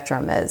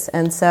spectrum is.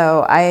 And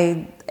so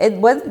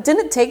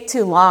didn't take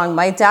too long.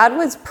 My dad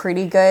was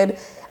pretty good.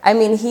 I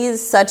mean,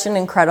 he's such an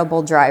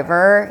incredible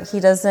driver.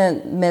 He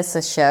doesn't miss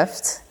a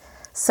shift.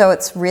 So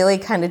it's really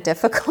kind of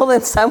difficult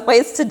in some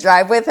ways to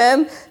drive with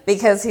him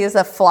because he is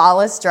a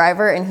flawless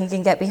driver and he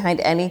can get behind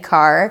any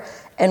car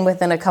and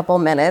within a couple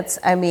minutes.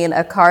 I mean,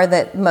 a car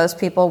that most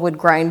people would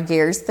grind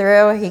gears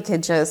through, he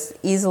could just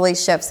easily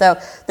shift. So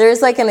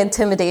there's like an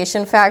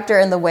intimidation factor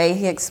in the way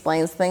he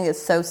explains things. It's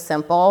so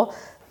simple.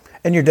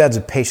 And your dad's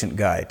a patient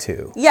guy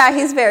too. Yeah,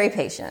 he's very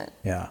patient.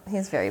 Yeah.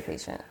 He's very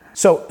patient.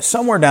 So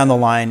somewhere down the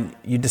line,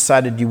 you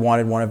decided you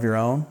wanted one of your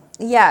own?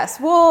 Yes.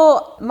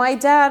 Well, my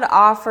dad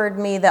offered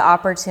me the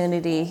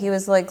opportunity. He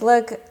was like,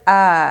 look,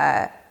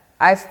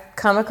 I've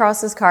come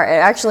across this car. It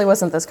actually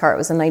wasn't this car. It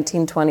was a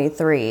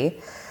 1923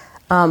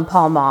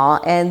 Pall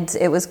Mall. And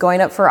it was going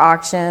up for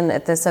auction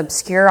at this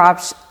obscure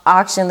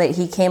auction that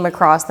he came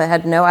across that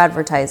had no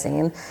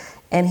advertising.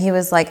 And he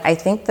was like, I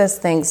think this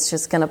thing's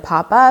just going to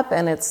pop up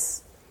and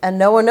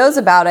no one knows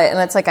about it. And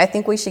it's like, I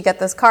think we should get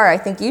this car. I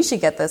think you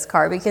should get this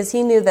car, because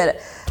he knew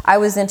that I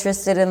was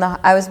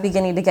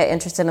beginning to get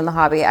interested in the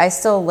hobby. I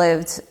still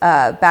lived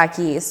back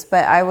east,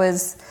 but I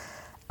was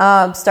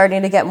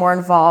starting to get more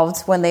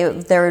involved when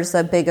there was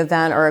a big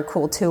event or a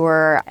cool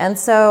tour. And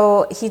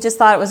so he just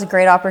thought it was a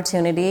great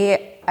opportunity.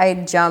 I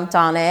jumped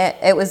on it.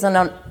 It was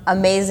an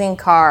amazing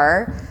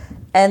car.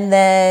 And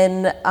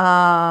then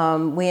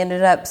we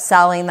ended up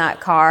selling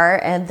that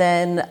car. And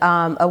then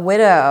a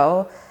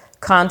widow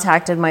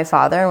contacted my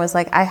father and was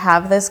like, I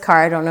have this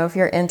car. I don't know if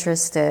you're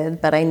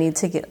interested, but I need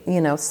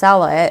to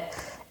sell it.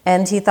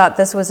 And he thought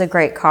this was a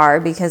great car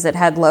because it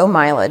had low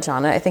mileage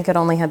on it. I think it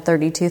only had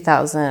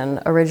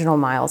 32,000 original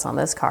miles on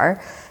this car.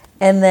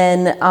 And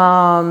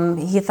then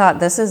he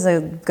thought, this is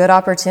a good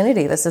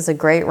opportunity. This is a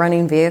great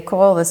running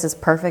vehicle. This is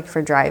perfect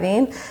for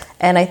driving.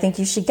 And I think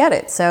you should get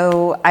it.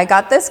 So I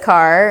got this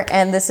car,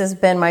 and this has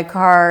been my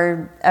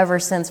car ever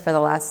since for the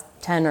last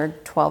 10 or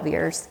 12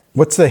 years.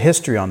 What's the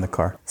history on the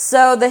car?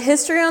 So the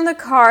history on the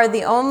car, I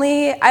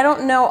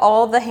don't know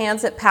all the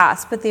hands it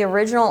passed, but the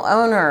original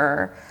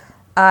owner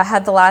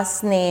had the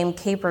last name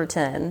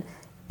Caperton,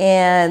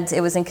 and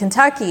it was in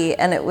Kentucky.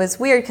 And it was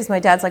weird because my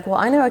dad's like, well,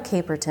 I know a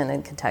Caperton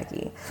in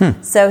Kentucky.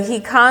 So he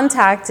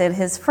contacted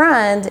his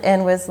friend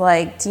and was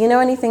like, do you know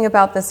anything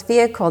about this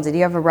vehicle? Did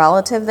you have a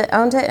relative that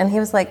owned it? And he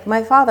was like,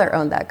 my father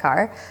owned that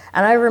car,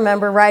 and I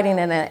remember riding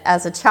in it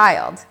as a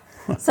child.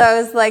 So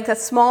it was like a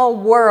small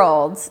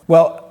world.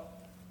 Well,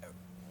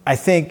 I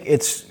think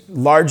it's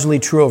largely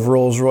true of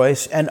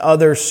Rolls-Royce and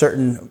other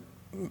certain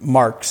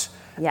marks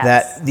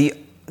that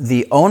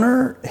the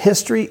owner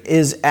history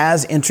is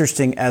as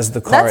interesting as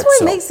the car itself.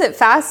 That's what makes it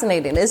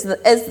fascinating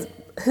is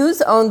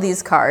who's owned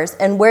these cars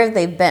and where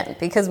they've been,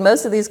 because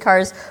most of these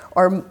cars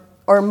are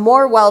or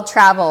more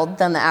well-traveled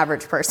than the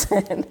average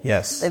person.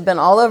 Yes. They've been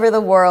all over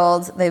the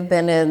world. They've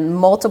been in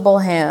multiple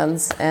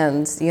hands,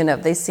 and,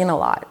 they've seen a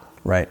lot.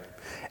 Right.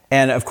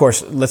 And, of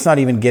course, let's not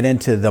even get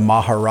into the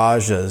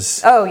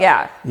Maharajas. Oh,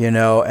 yeah.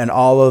 And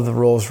all of the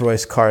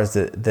Rolls-Royce cars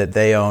that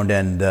they owned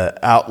and the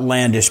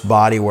outlandish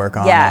bodywork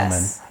on them.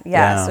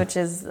 Yes, which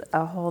is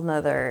a whole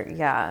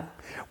nother,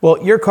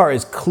 Well, your car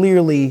is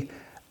clearly,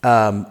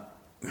 I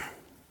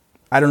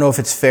don't know if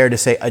it's fair to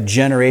say, a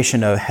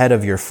generation ahead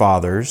of your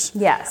father's.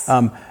 Yes.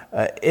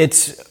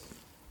 It's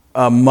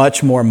a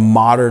much more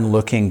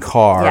modern-looking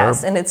car.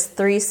 Yes, and it's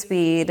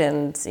 3-speed,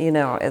 and,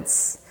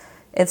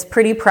 it's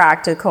pretty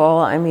practical.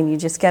 I mean, you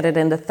just get it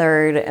into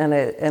third, and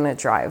it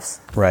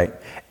drives. Right.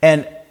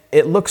 And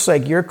it looks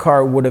like your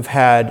car would have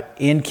had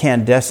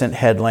incandescent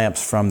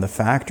headlamps from the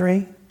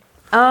factory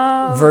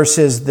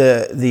versus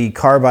the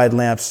carbide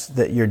lamps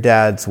that your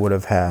dad's would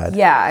have had.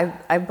 Yeah,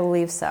 I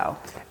believe so.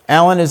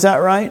 Alan, is that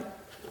right?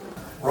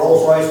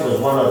 Rolls-Royce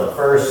was one of the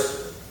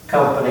first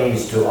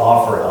companies to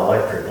offer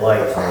electric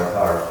lights on a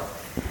car.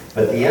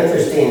 But the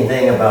interesting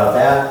thing about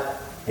that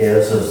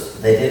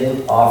is they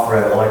didn't offer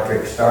an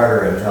electric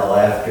starter until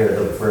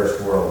after the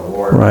First World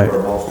War, Right.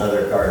 where most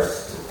other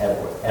cars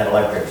had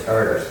electric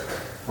starters.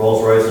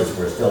 Rolls-Royces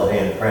were still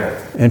hand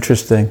cranked.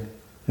 Interesting.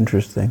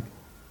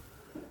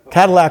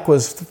 Cadillac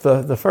was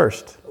the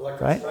first,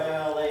 right?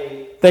 Well,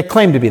 They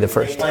claimed to be the they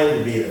first.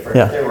 claimed to be the first.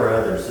 Yeah. There were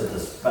others at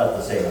about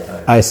the same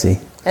time. I see.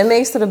 It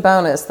makes it a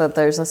bonus that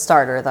there's a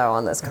starter, though,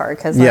 on this car,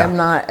 because Yeah. I'm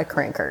not a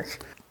cranker.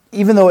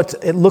 Even though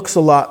it looks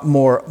a lot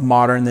more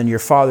modern than your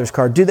father's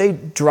car, do they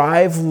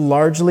drive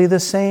largely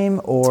the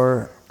same,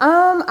 or?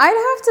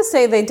 I'd have to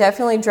say they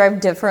definitely drive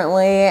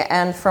differently,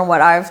 and from what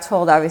I've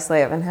told, obviously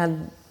I haven't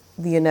had,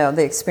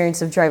 the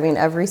experience of driving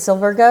every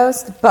Silver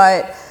Ghost,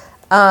 but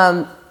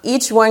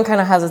each one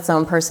kind of has its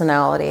own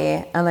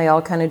personality, and they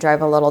all kind of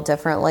drive a little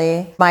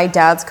differently. My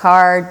dad's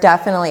car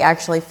definitely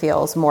actually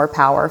feels more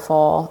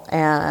powerful,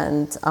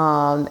 and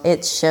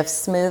it shifts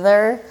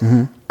smoother.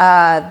 Mm-hmm.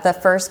 The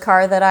first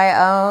car that I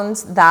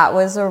owned,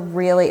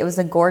 it was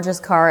a gorgeous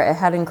car. It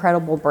had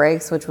incredible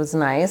brakes, which was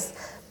nice.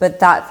 But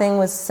that thing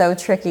was so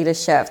tricky to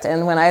shift.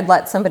 And when I'd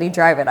let somebody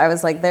drive it, I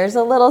was like, there's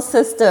a little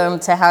system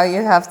to how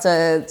you have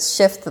to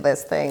shift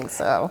this thing.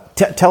 So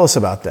Tell us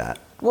about that.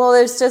 Well,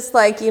 there's just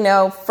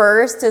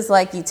first is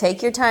you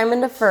take your time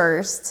into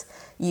first,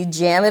 you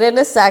jam it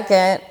into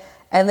second,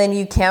 and then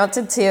you count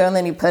to 2, and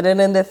then you put it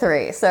into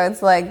 3. So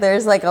it's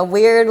there's a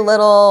weird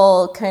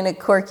little kind of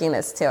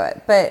quirkiness to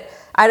it. But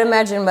I'd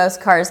imagine most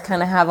cars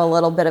kind of have a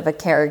little bit of a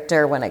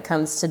character when it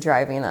comes to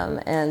driving them.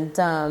 And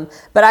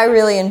but I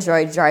really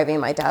enjoyed driving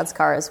my dad's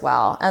car as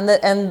well.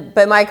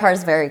 But my car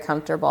is very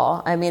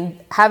comfortable. I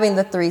mean, having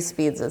the 3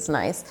 speeds is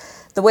nice.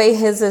 The way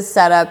his is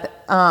set up,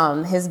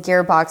 his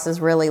gearbox is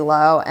really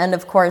low. And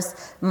of course,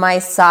 my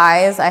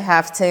size, I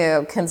have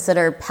to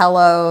consider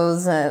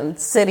pillows and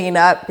sitting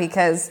up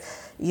because,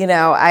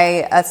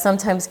 I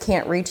sometimes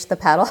can't reach the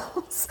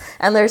pedals.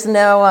 And there's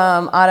no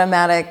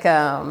automatic,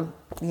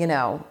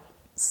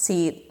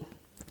 seat.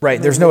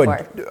 Right. There's no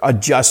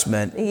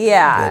adjustment.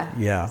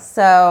 Yeah.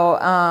 So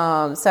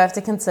I have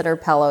to consider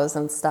pillows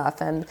and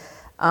stuff. And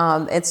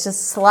it's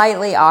just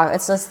slightly off.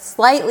 It's just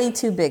slightly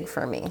too big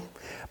for me.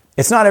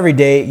 It's not every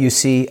day you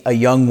see a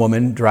young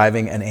woman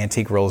driving an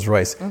antique Rolls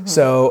Royce. Mm-hmm.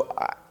 So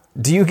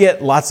do you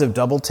get lots of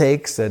double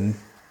takes? And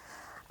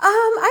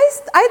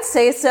I'd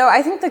say so.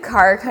 I think the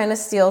car kind of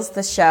steals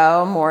the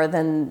show more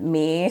than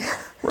me.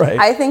 Right.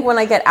 I think when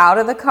I get out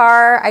of the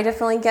car, I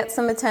definitely get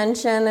some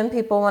attention and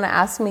people want to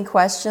ask me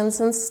questions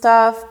and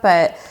stuff.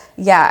 But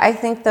yeah, I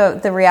think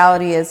the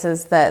reality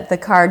is that the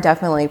car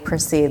definitely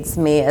precedes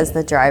me as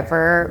the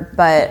driver.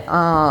 But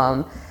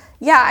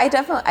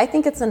I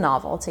think it's a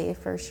novelty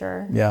for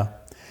sure. Yeah.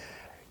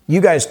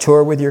 You guys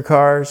tour with your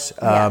cars.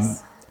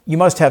 Yes. You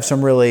must have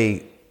some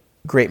really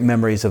great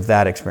memories of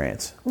that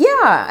experience.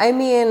 Yeah, I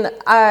mean,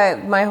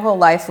 my whole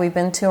life we've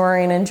been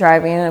touring and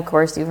driving, and of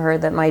course you've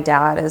heard that my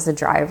dad is a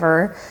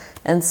driver,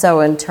 and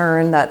so in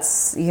turn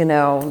that's,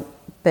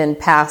 been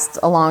passed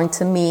along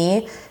to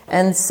me.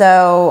 And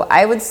so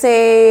I would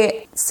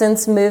say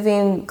since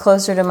moving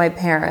closer to my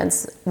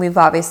parents,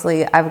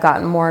 I've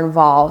gotten more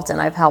involved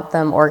and I've helped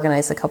them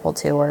organize a couple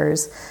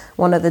tours.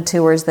 One of the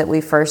tours that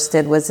we first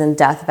did was in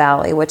Death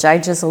Valley, which I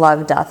just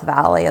love Death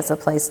Valley as a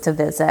place to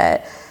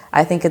visit.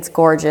 I think it's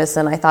gorgeous,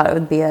 and I thought it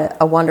would be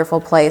a wonderful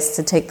place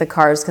to take the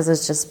cars because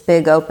it's just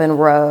big open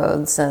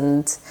roads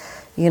and,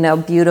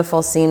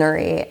 beautiful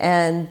scenery.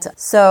 And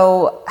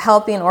so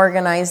helping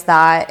organize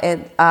that,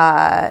 it,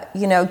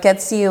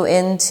 gets you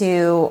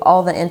into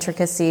all the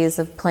intricacies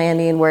of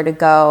planning where to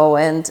go.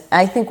 And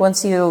I think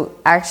once you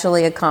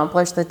actually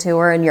accomplish the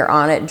tour and you're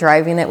on it,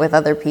 driving it with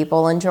other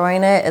people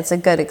enjoying it, it's a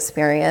good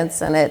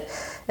experience, and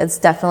it's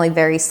definitely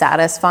very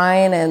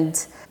satisfying.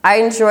 And I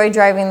enjoy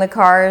driving the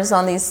cars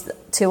on these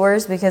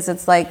tours because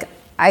it's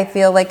I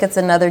feel like it's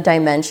another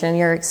dimension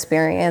you're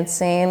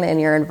experiencing in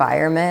your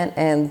environment,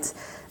 and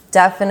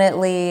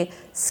definitely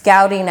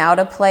scouting out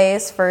a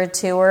place for a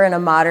tour in a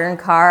modern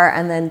car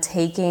and then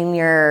taking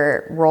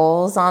your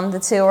rolls on the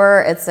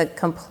tour. It's a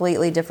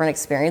completely different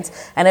experience.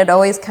 And it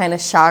always kind of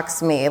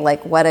shocks me,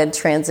 like what a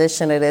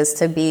transition it is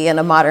to be in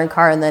a modern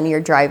car and then you're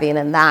driving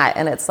in that.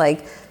 And it's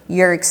like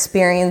you're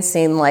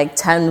experiencing like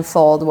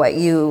tenfold what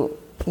you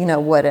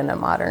would in a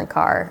modern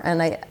car.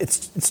 And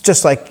it's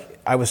just like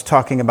I was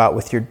talking about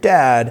with your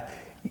dad.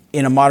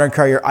 In a modern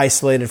car, you're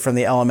isolated from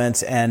the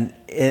elements, and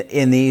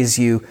in these,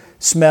 you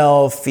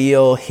smell,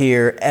 feel,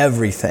 hear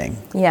everything.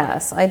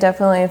 Yes, I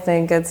definitely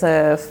think it's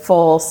a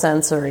full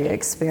sensory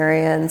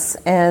experience.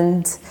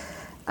 And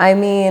I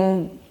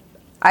mean,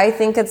 I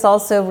think it's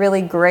also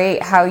really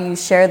great how you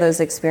share those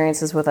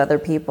experiences with other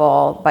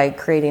people by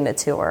creating a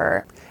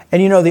tour.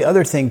 And the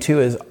other thing too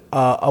is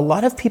a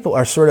lot of people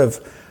are sort of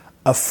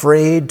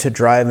afraid to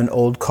drive an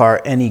old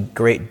car any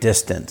great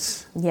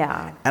distance.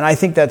 Yeah. And I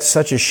think that's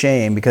such a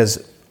shame,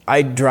 because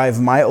I drive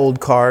my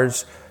old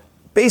cars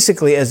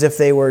basically as if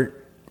they were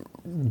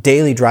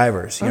daily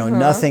drivers,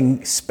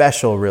 nothing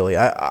special really.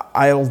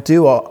 I'll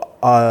do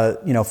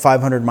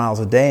 500 miles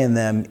a day in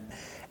them,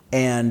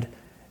 and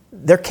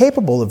they're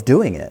capable of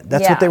doing it.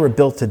 That's what they were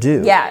built to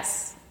do.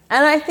 Yes.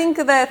 And I think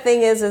the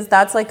thing is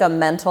that's like a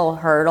mental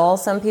hurdle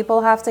some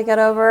people have to get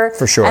over.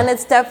 For sure. And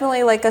it's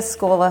definitely like a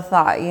school of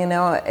thought,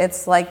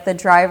 it's like the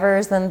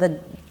drivers and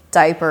the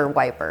diaper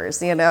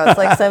wipers, it's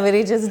like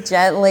somebody just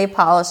gently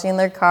polishing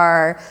their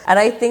car. And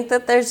I think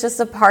that there's just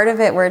a part of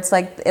it where it's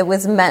like it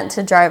was meant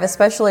to drive,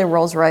 especially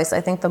Rolls-Royce.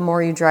 I think the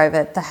more you drive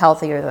it, the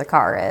healthier the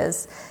car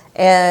is.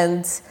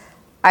 And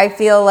I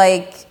feel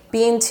like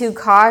being too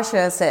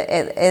cautious,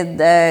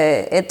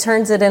 it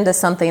turns it into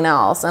something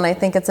else. And I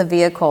think it's a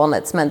vehicle and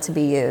it's meant to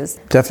be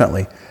used.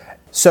 Definitely.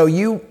 So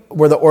you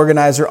were the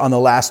organizer on the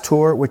last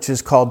tour, which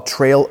is called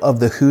Trail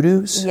of the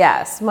Hoodoos?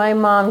 Yes, my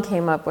mom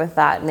came up with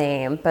that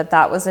name, but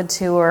that was a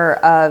tour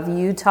of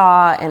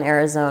Utah and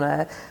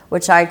Arizona,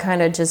 which I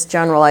kind of just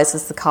generalized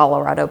as the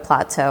Colorado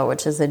Plateau,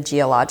 which is a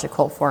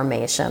geological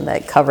formation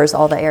that covers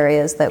all the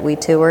areas that we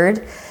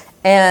toured.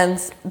 And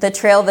the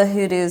Trail of the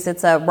Hoodoos,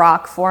 it's a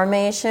rock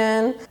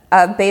formation,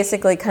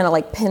 basically kind of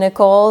like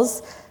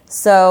pinnacles.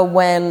 So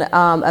when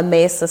a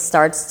mesa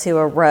starts to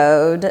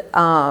erode,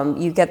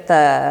 you get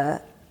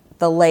the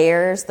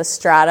layers, the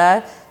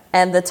strata,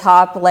 and the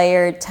top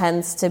layer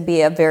tends to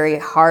be a very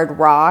hard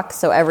rock,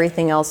 so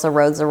everything else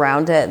erodes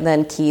around it and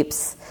then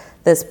keeps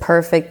this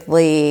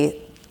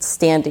perfectly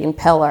standing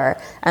pillar.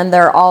 And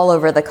they're all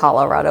over the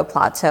Colorado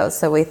Plateau,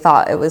 so we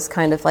thought it was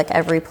kind of like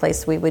every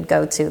place we would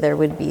go to, there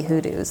would be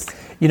hoodoos.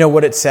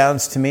 What it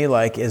sounds to me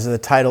like is the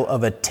title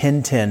of a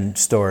Tintin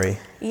story.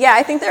 Yeah,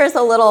 I think there's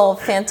a little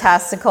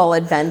fantastical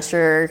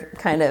adventure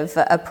kind of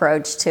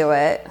approach to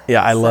it.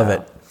 Yeah, I love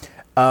it.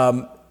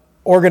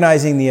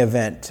 Organizing the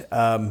event,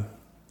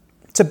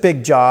 it's a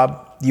big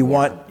job. You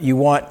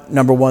want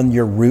number one,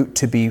 your route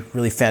to be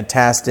really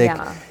fantastic.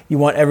 Yeah. You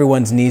want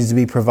everyone's needs to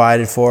be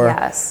provided for.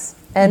 Yes.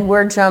 And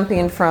we're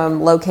jumping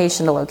from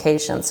location to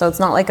location. So it's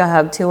not like a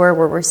hub tour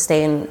where we're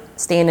staying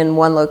in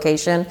one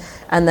location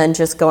and then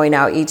just going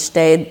out each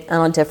day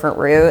on a different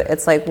route.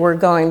 It's like we're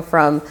going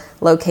from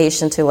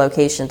location to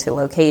location to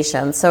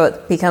location. So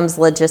it becomes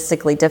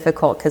logistically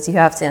difficult because you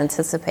have to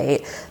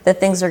anticipate that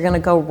things are going to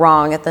go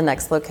wrong at the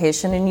next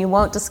location, and you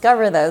won't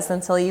discover those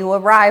until you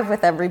arrive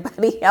with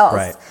everybody else.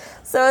 Right.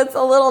 So it's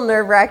a little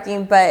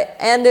nerve-wracking,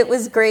 and it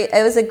was great.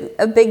 It was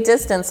a big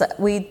distance.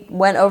 We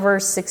went over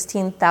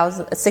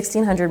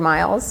 1,600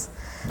 miles.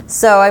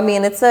 So, I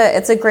mean, it's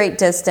a great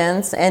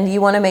distance, and you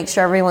want to make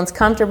sure everyone's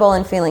comfortable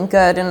and feeling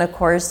good. And, of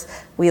course,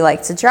 we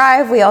like to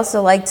drive. We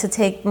also like to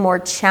take more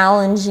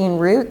challenging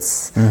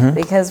routes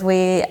because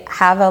we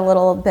have a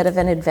little bit of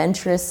an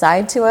adventurous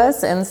side to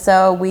us. And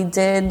so we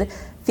did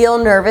feel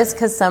nervous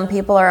because some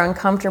people are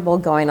uncomfortable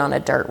going on a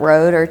dirt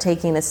road or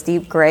taking a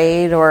steep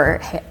grade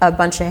or a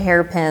bunch of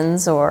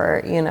hairpins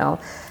or,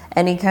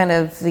 any kind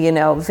of,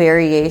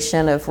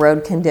 variation of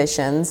road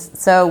conditions.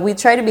 So we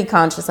try to be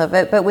conscious of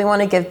it, but we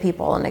want to give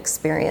people an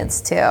experience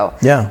too.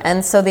 Yeah.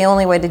 And so the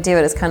only way to do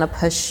it is kind of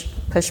push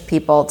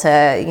people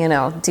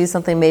to, do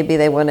something maybe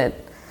they wouldn't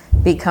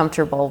be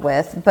comfortable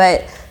with.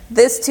 But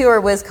this tour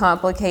was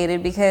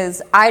complicated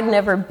because I'd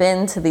never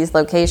been to these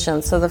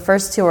locations. So the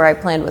first tour I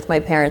planned with my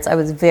parents, I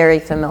was very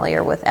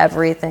familiar with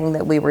everything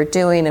that we were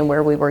doing and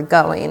where we were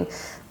going.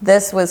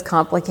 This was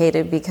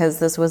complicated because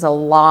this was a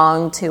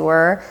long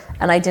tour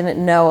and I didn't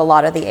know a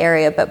lot of the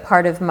area, but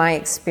part of my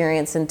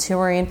experience in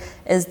touring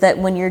is that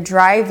when you're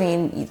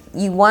driving,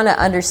 you want to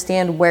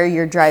understand where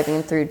you're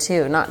driving through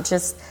too, not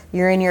just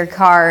you're in your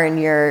car and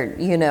you're,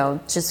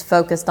 just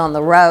focused on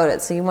the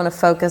road. So you want to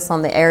focus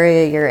on the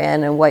area you're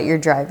in and what you're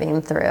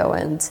driving through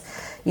and,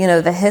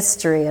 the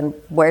history and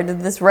where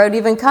did this road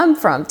even come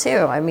from too.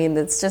 I mean,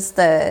 it's just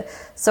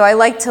so I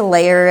like to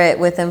layer it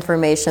with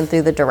information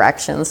through the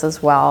directions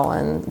as well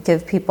and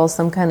give people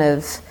some kind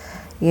of,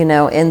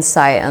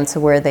 insight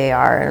into where they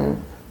are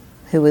and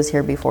who was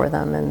here before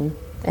them and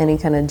any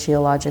kind of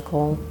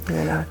geological,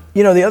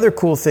 The other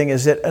cool thing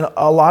is that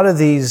a lot of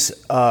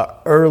these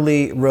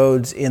early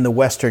roads in the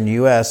western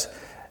U.S.,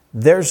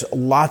 there's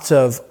lots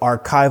of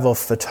archival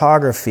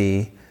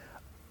photography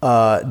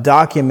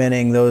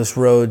documenting those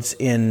roads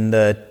in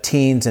the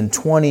teens and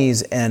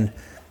 20s, and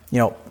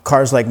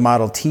cars like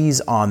Model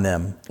Ts on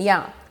them.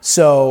 Yeah.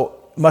 So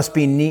must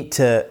be neat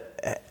to.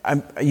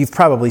 You've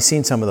probably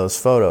seen some of those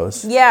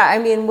photos. Yeah, I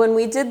mean, when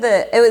we did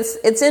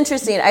it's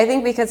interesting. I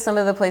think because some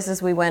of the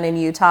places we went in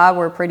Utah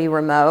were pretty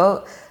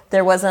remote,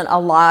 there wasn't a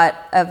lot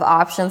of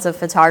options of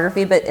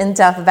photography, but in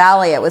Death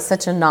Valley, it was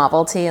such a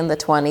novelty in the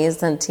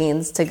 20s and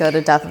teens to go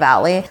to Death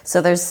Valley.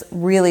 So there's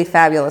really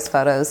fabulous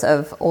photos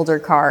of older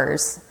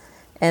cars.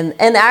 And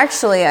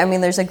actually, I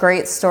mean, there's a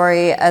great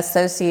story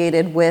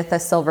associated with a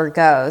Silver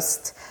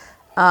Ghost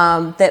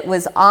that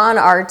was on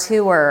our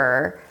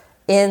tour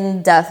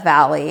in Death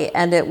Valley,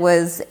 and it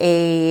was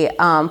a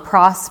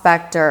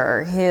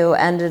prospector who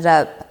ended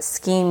up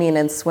scheming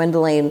and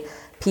swindling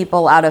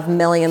people out of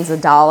millions of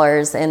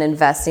dollars and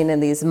investing in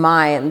these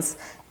mines.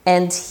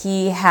 And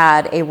he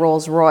had a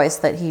Rolls Royce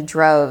that he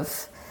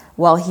drove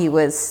while he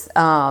was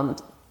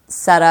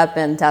set up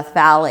in Death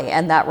Valley,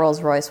 and that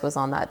Rolls Royce was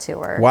on that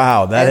tour.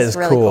 Wow, that is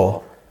really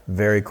cool.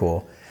 Very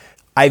cool.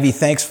 Ivy,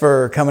 thanks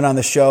for coming on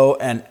the show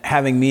and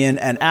having me in.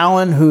 And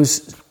Alan,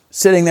 who's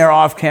sitting there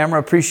off camera,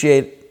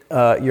 appreciate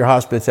your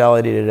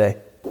hospitality today.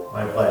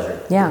 My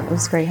pleasure. Yeah, it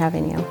was great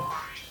having you.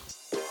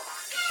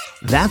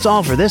 That's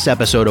all for this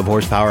episode of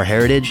Horsepower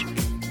Heritage.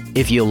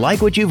 If you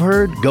like what you've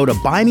heard, go to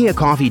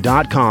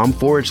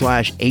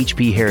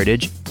buymeacoffee.com/HP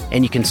Heritage,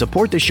 and you can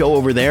support the show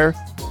over there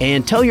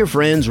and tell your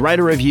friends, write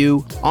a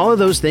review. All of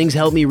those things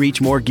help me reach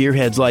more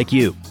gearheads like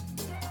you.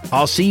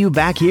 I'll see you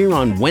back here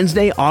on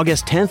Wednesday,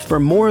 August 10th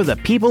for more of the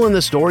people and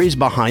the stories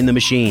behind the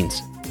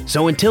machines.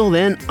 So until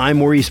then, I'm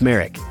Maurice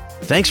Merrick.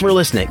 Thanks for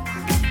listening.